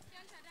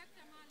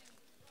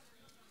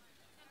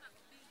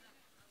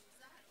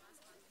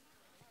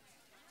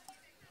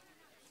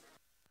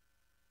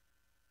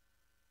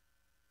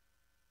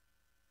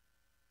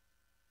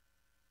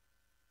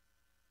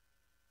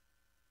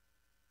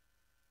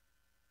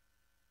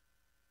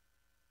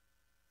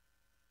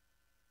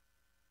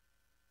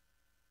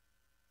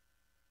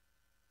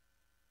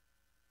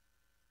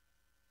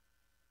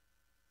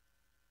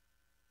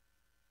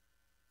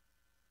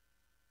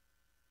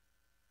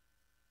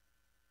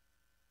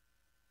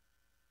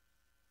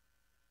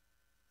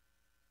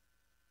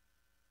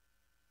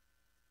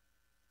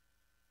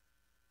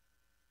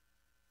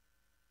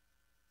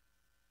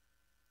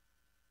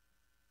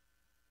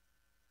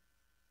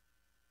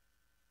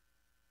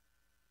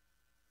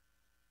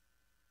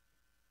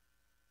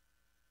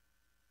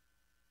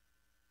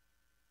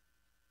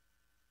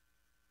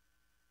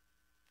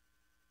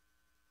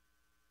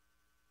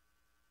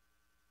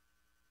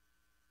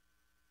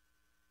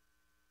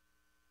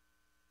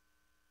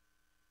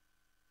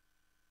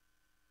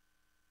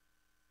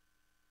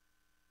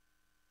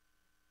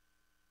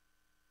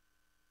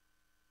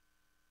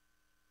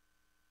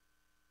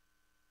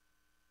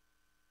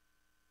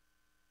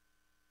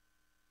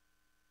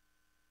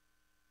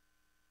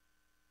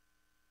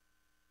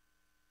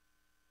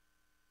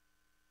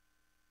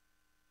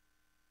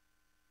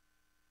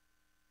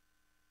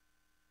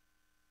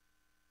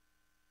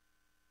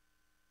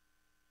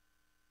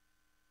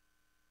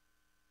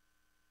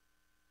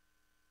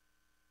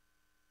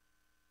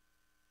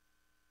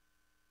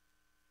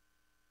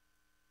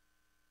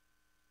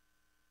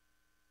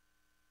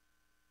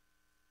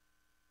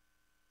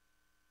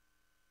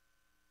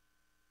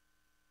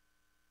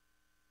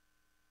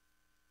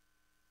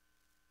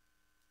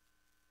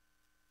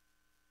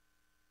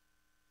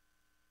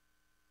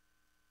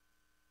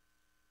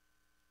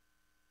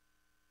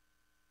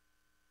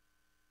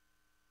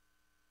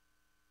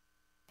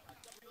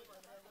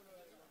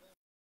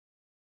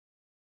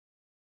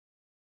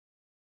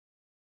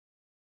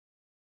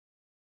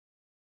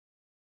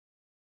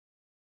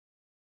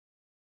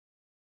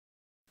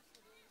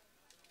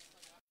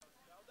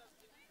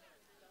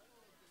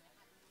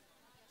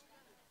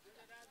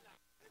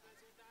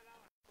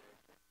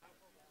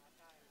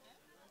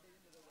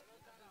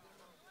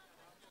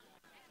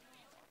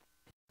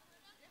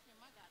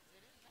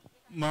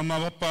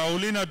 Mama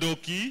Paulina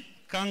doki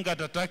kanga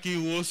tataki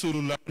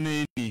wosuru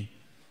laneni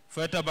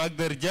fata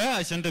bagderja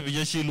ashanta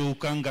bijashilu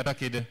kanga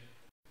takide.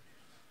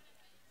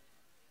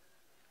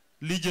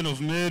 Legion of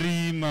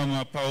Mary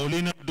Mama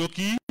Paulino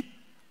Doki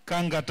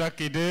kanga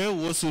takide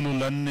wasulu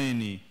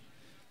lanneni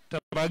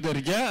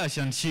tabagarja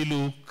ashan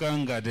shilu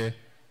kanga de.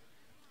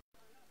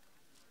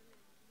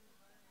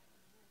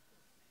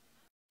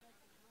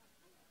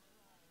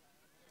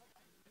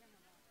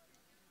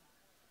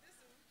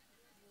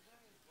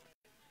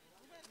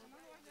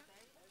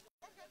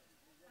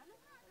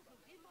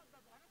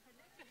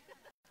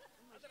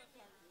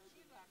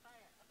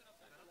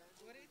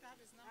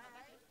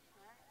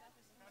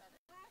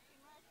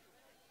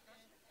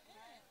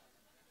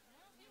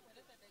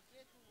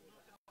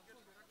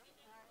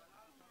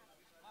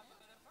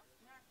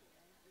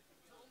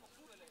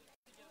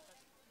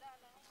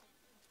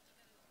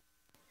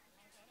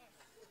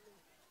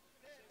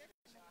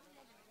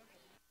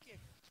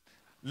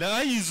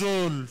 La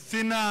izol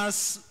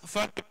finas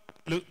fa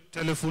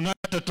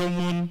telefonata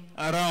tomun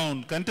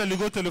around kanta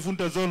ligo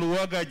telefonta zol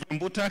waga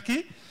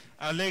jambutaki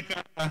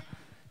aleka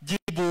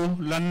jibu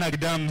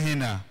lanagdam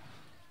hina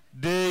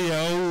de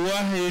ya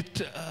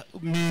wahid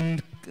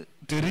min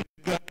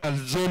Theresa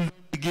alzol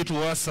git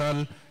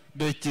wasal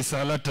be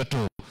chisalata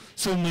to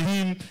so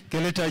muhim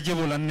keleta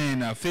jibu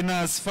lanena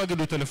finas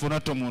fagdu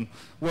telefonata mun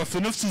wa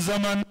fi nafsi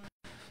zaman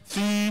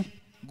fi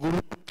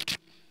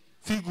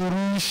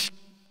gurush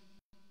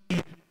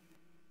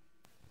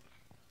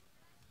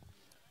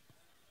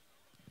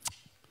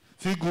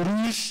في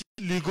قروش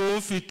لقوا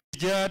في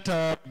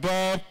تجارة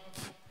باب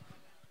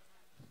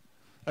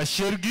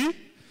الشرقي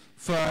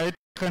فكان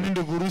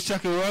عنده قروش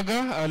كي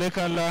واقع عليك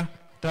الله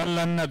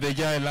تلنا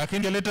بجاي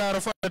لكن اللي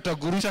تعرف أنت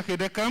قروش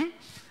كده كم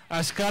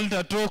أشكال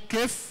تتو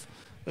كيف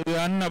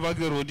أنا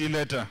باقي رودي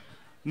لتا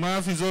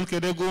ما في زول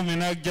كده قوم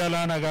منك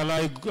جالانا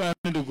قالا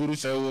عنده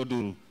قروش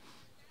يودورو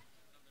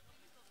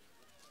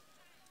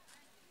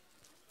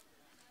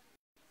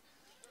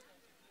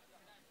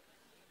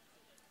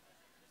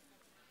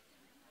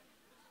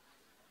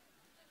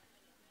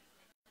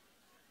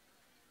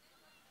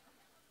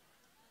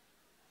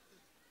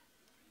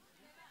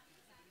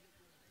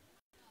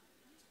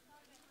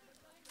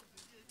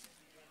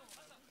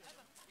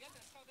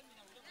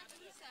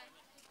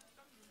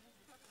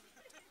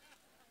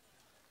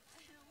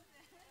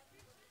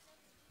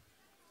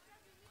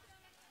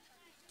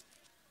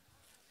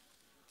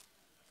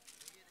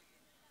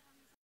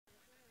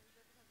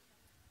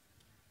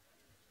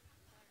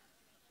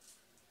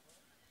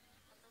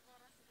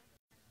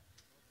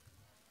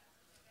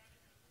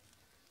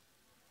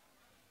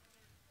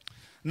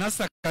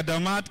nasa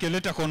kadamat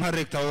keleta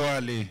konharek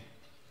tawali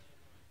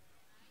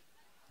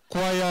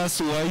choirs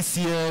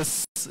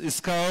YCS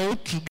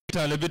scout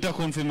talebita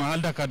kon fi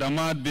mahalda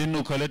kadamat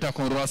binu keleta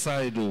kon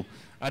rasaidu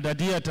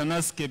adadia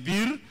tanas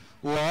kebir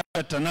wa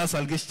tanas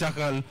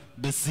algishtakal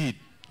besit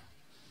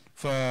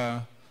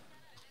fa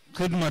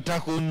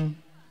khidmatakun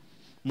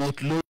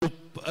mutlub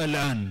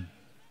alan.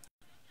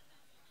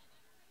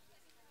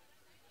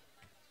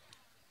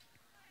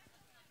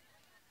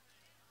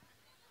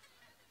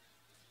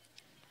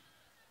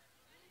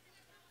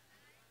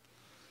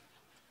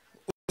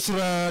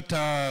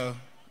 Ta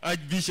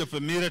Archbishop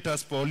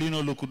Emiratus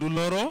Paulino Lukudu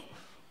Loro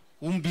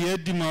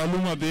biedi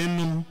maaluma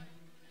benu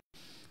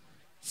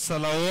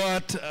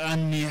salawat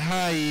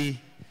an-nihai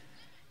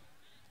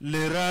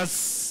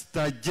liras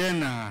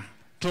tajena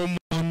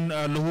tomon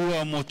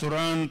alhuwa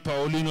motoran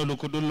Paulino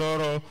Lukudu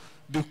Loro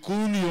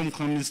bikun yom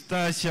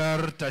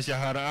 15 ta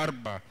shahar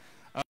 4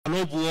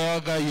 alobu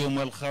waga yom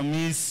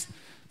al-khamis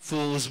fi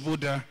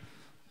usbuda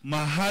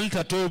mahal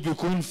tato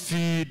bikun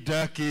fi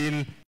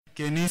dakil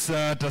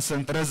Kenisa ta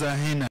Theresa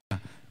hina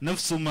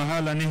nafsu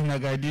mahala nihna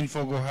gaidin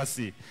fogo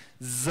hasi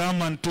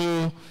zaman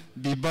to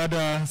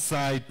bibada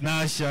saa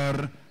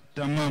 12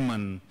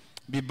 tamaman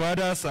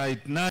bibada saa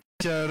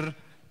 12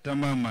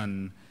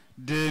 tamaman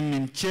de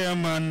min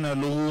chairman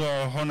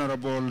aluwa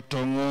honorable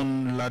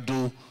Tongon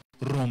Ladu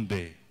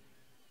Rumbe.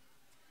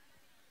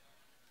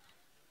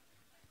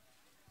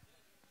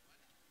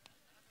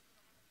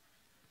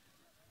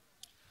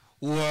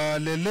 Wa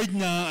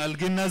lelejna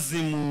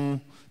alginazimu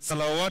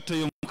salawatu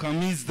yom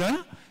khamis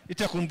da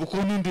itakun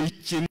bukunu ndo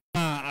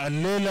ichima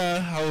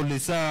alela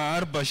haulisa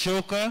 4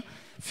 shoka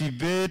fi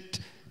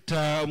bet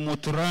ta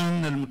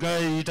motoran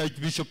al-mgai ta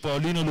Archbishop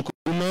Paulino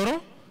Lukudu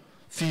Loro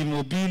fi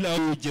mobil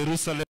au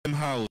Jerusalem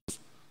House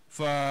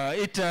fa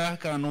ita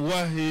kan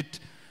wahid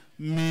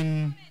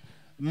min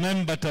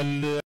member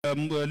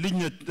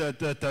linya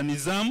ta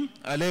nizam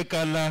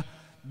aleka la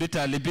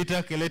bita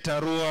libita keleta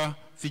ruwa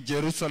fi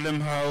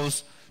Jerusalem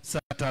House saa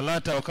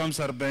 3 wa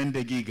 45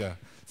 dakika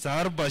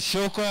saa 4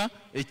 shoka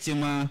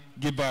ichima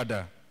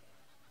gibada.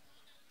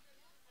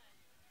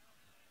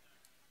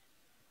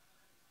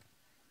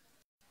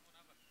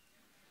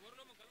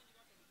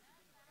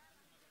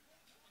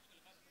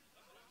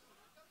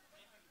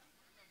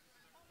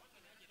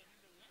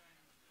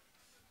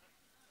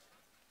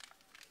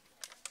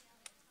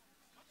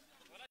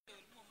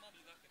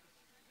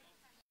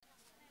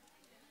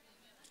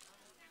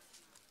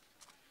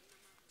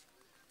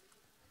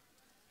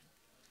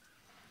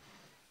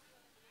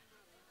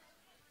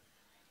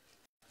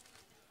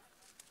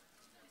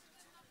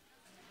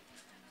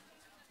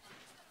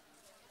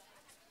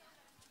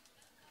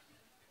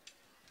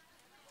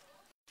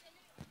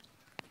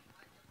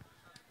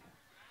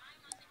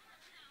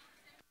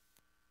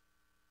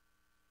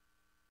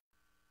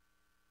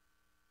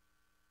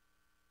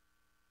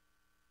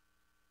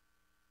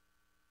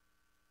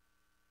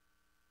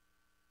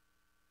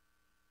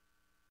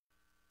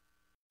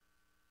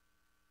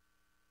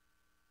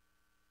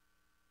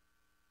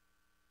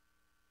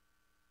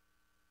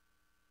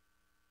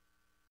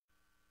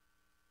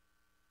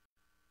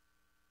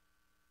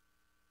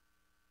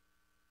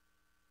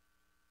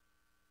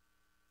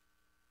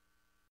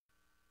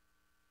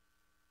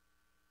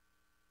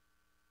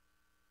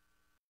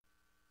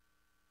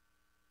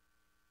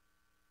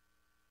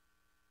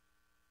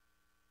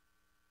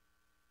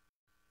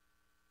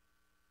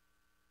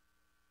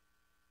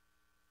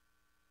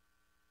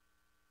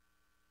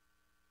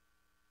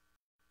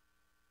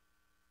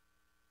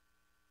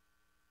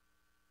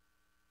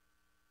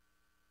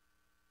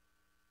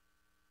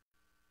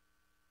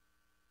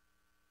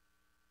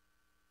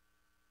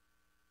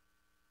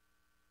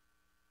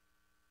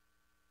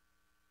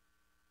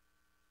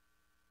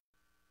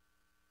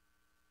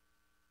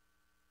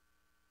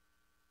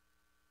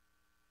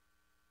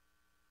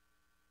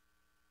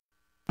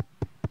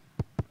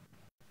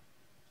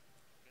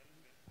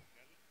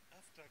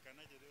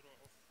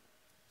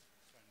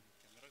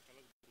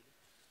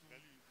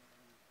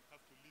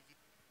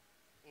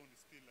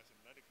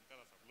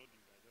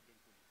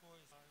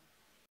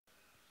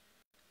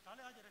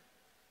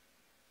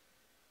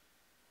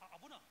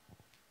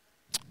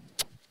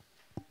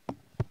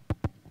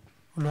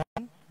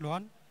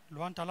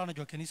 Luan, tala na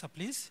jo kenisa,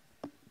 please.